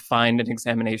to find an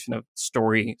examination of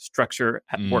story structure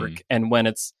at work and when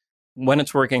it's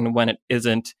working and when it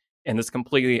isn't in this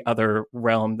completely other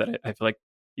realm that I feel like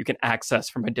you can access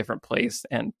from a different place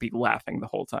and be laughing the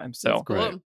whole time. So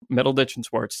Cool. Middleditch and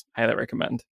Schwartz, highly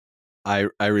recommend. I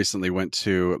recently went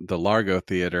to the Largo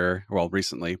Theater. Well,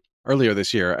 earlier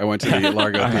this year, I went to the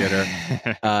Largo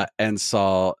Theater and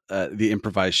saw the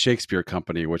Improvised Shakespeare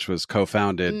Company, which was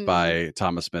co-founded by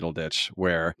Thomas Middleditch,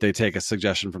 where they take a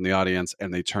suggestion from the audience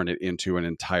and they turn it into an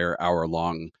entire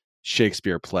hour-long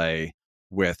Shakespeare play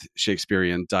with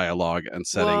Shakespearean dialogue and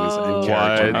settings and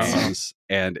character names.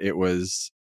 And it was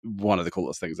one of the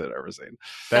coolest things I'd ever seen.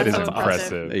 That is so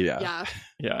impressive. Yeah.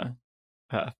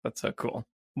 That's so cool.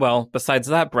 Well, besides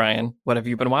that, Brian, what have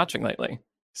you been watching lately?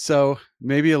 So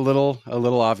maybe a little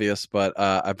obvious, but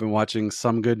I've been watching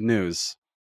Some Good News,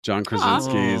 John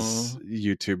Krasinski's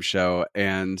YouTube show,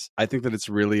 and I think that it's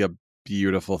really a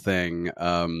beautiful thing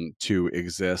to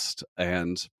exist.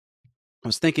 And I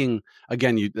was thinking,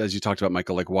 again, as you talked about,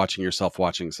 Michael, like watching yourself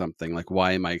watching something, like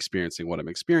why am I experiencing what I'm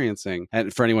experiencing?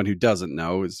 And for anyone who doesn't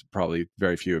know, is probably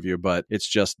very few of you, but it's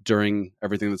just during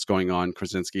everything that's going on,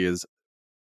 Krasinski is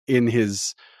in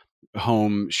his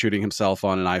home shooting himself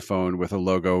on an iPhone with a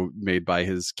logo made by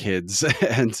his kids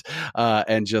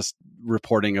and just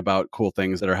reporting about cool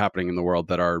things that are happening in the world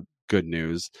that are good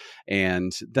news.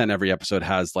 And then every episode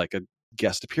has like a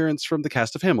guest appearance from the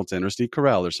cast of Hamilton or Steve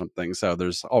Carell or something. So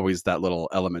there's always that little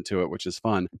element to it, which is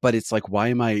fun. But it's like, why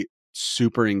am I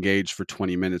super engaged for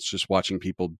 20 minutes just watching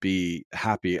people be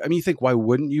happy? I mean, you think, why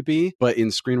wouldn't you be? But in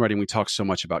screenwriting, we talk so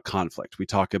much about conflict. We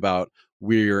talk about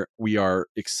we are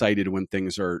excited when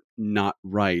things are not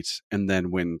right. And then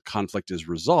when conflict is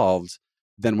resolved,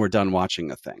 then we're done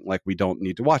watching a thing. Like, we don't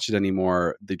need to watch it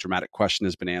anymore. The dramatic question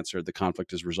has been answered. The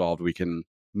conflict is resolved. We can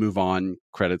move on,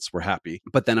 credits, we're happy.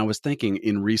 But then I was thinking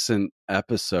in recent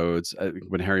episodes,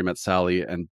 when Harry Met Sally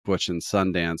and Butch and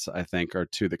Sundance, I think, are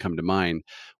two that come to mind,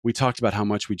 we talked about how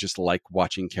much we just like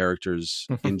watching characters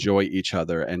enjoy each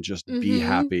other and just be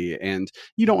happy. And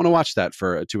you don't want to watch that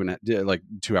for a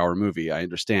 2-hour movie, I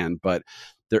understand. But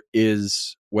there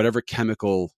is whatever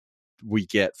chemical we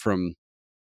get from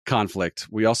conflict,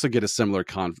 we also get a similar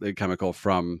chemical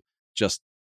from just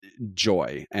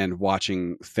joy and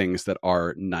watching things that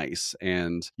are nice.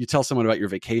 And you tell someone about your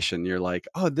vacation, you're like,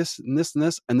 oh, this and this and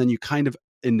this, and then you kind of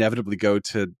inevitably go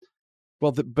to,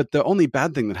 well, but the only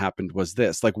bad thing that happened was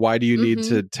this. Like, why do you need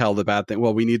to tell the bad thing?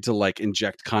 Well, we need to like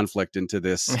inject conflict into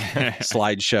this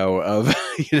slideshow of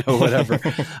whatever.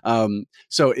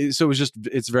 So it was just,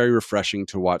 it's very refreshing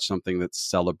to watch something that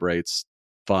celebrates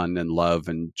fun and love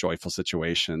and joyful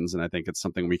situations. And I think it's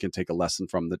something we can take a lesson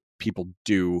from, that people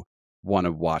do want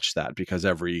to watch that, because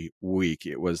every week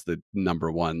it was the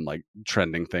number one like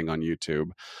trending thing on YouTube.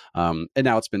 And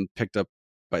now it's been picked up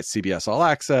by CBS All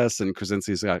Access, and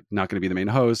Krasinski's not going to be the main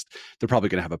host. They're probably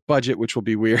going to have a budget, which will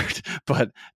be weird, but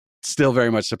still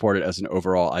very much supported as an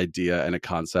overall idea and a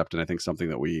concept. And I think something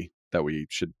that we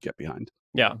should get behind.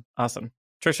 Yeah. Awesome.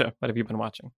 Trisha, what have you been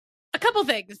watching? A couple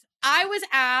things. I was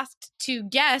asked to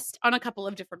guest on a couple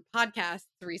of different podcasts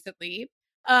recently,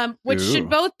 which should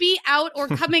both be out or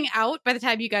coming out by the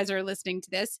time you guys are listening to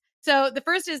this. So the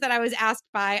first is that I was asked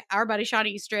by our buddy Sean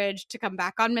Eastridge to come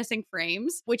back on Missing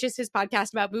Frames, which is his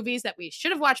podcast about movies that we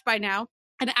should have watched by now.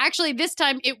 And actually, this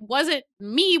time it wasn't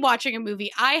me watching a movie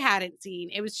I hadn't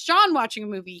seen. It was Sean watching a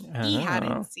movie he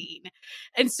hadn't seen.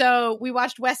 And so we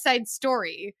watched West Side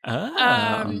Story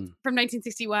from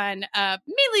 1961,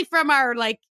 mainly from our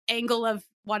like angle of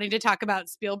wanting to talk about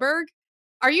Spielberg.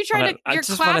 Are you trying to? You're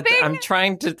clapping?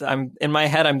 I'm in my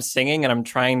head. I'm singing and I'm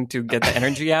trying to get the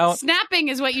energy out. Snapping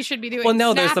is what you should be doing. Well,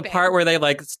 no, Snapping. there's the part where they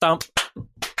like stomp.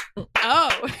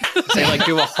 Oh, they like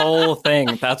do a whole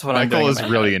thing. That's what I'm doing. Michael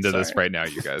is really into this right now,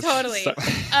 you guys. Totally.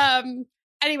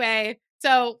 Anyway,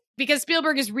 so because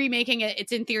Spielberg is remaking it,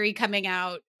 it's in theory coming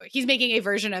out he's making a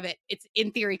version of it. It's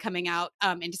in theory coming out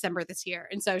in December this year.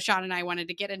 And so Sean and I wanted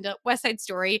to get into West Side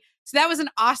Story. So that was an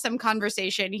awesome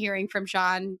conversation hearing from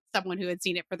Sean, someone who had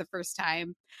seen it for the first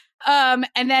time.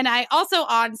 And then I also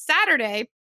on Saturday,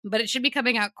 but it should be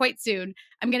coming out quite soon,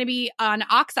 I'm going to be on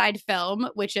Oxide Film,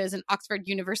 which is an Oxford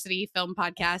University film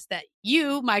podcast that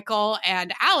you, Michael,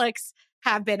 and Alex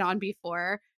have been on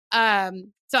before. So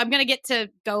I'm going to get to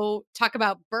go talk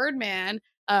about Birdman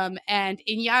and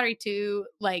Iñárritu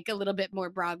like a little bit more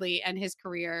broadly and his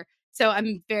career. So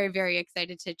I'm very, very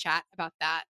excited to chat about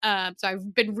that. So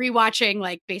I've been rewatching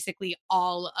like basically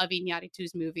all of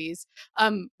Iñárritu's movies,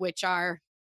 which are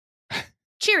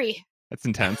cheery. That's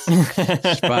intense.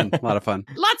 It's fun. A lot of fun.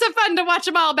 Lots of fun to watch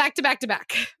them all back to back to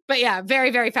back. But yeah,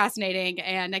 very, very fascinating.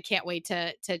 And I can't wait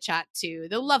to chat to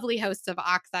the lovely hosts of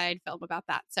Oxide Film about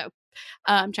that. So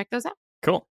check those out.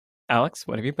 Cool. Alex,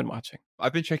 what have you been watching?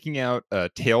 I've been checking out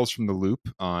Tales from the Loop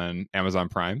on Amazon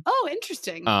Prime. Oh,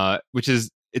 interesting.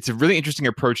 It's a really interesting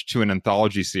approach to an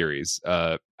anthology series.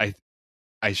 I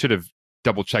should have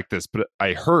double checked this, but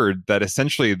I heard that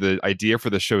essentially the idea for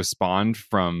the show spawned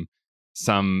from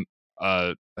some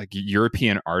like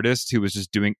European artist who was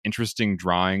just doing interesting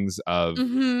drawings of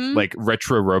like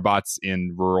retro robots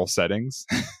in rural settings.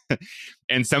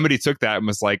 And somebody took that and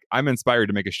was like, I'm inspired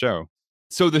to make a show.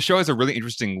 So the show has a really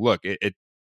interesting look. It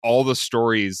all the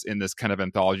stories in this kind of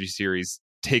anthology series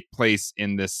take place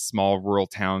in this small rural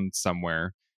town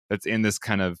somewhere that's in this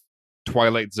kind of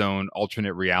Twilight Zone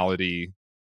alternate reality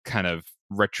kind of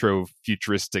retro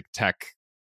futuristic tech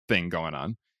thing going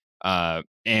on.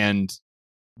 And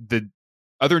the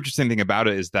other interesting thing about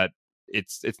it is that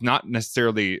it's not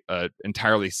necessarily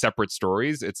entirely separate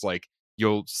stories. It's like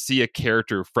you'll see a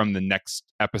character from the next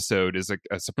episode is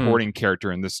a supporting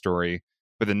character in this story,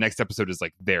 but the next episode is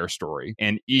like their story.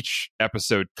 And each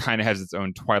episode kind of has its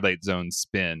own Twilight Zone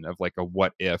spin of like a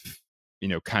what if,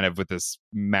 kind of with this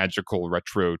magical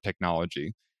retro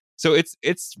technology. So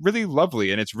it's really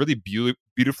lovely and it's really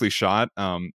beautifully shot.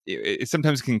 It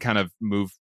sometimes can kind of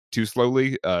move too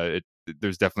slowly.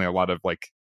 There's definitely a lot of like,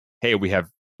 hey, we have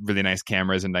really nice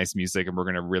cameras and nice music and we're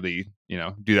going to really,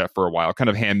 do that for a while, kind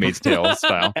of Handmaid's Tale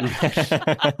style.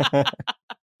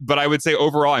 But I would say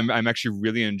overall, I'm actually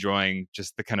really enjoying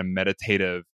just the kind of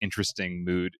meditative, interesting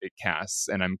mood it casts.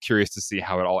 And I'm curious to see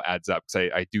how it all adds up. Because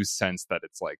I do sense that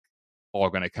it's like all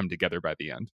going to come together by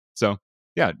the end. So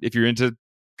yeah, if you're into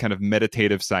kind of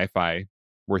meditative sci-fi,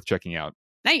 worth checking out.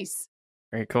 Nice.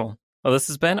 Very cool. Well, this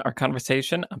has been our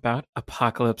conversation about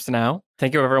Apocalypse Now.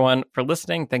 Thank you, everyone, for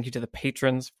listening. Thank you to the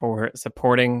patrons for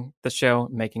supporting the show,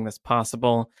 making this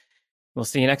possible. We'll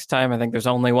see you next time. I think there's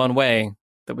only one way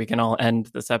that we can all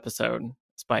end this episode.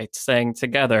 It's by saying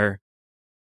together,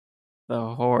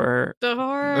 the horror. The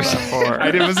horror. The horror.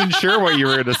 I wasn't sure what you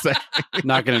were going to say.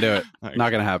 Not going to do it. Not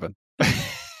going to happen.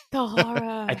 The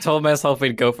horror. I told myself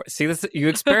we'd go for it. See, this, you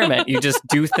experiment. You just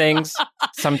do things.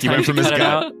 Sometimes you cut it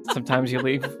out. Sometimes you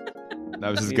leave. That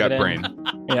was his gut brain.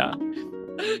 Yeah.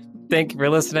 Thank you for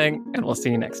listening, and we'll see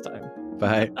you next time.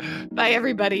 Bye. Bye,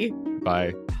 everybody.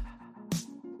 Bye.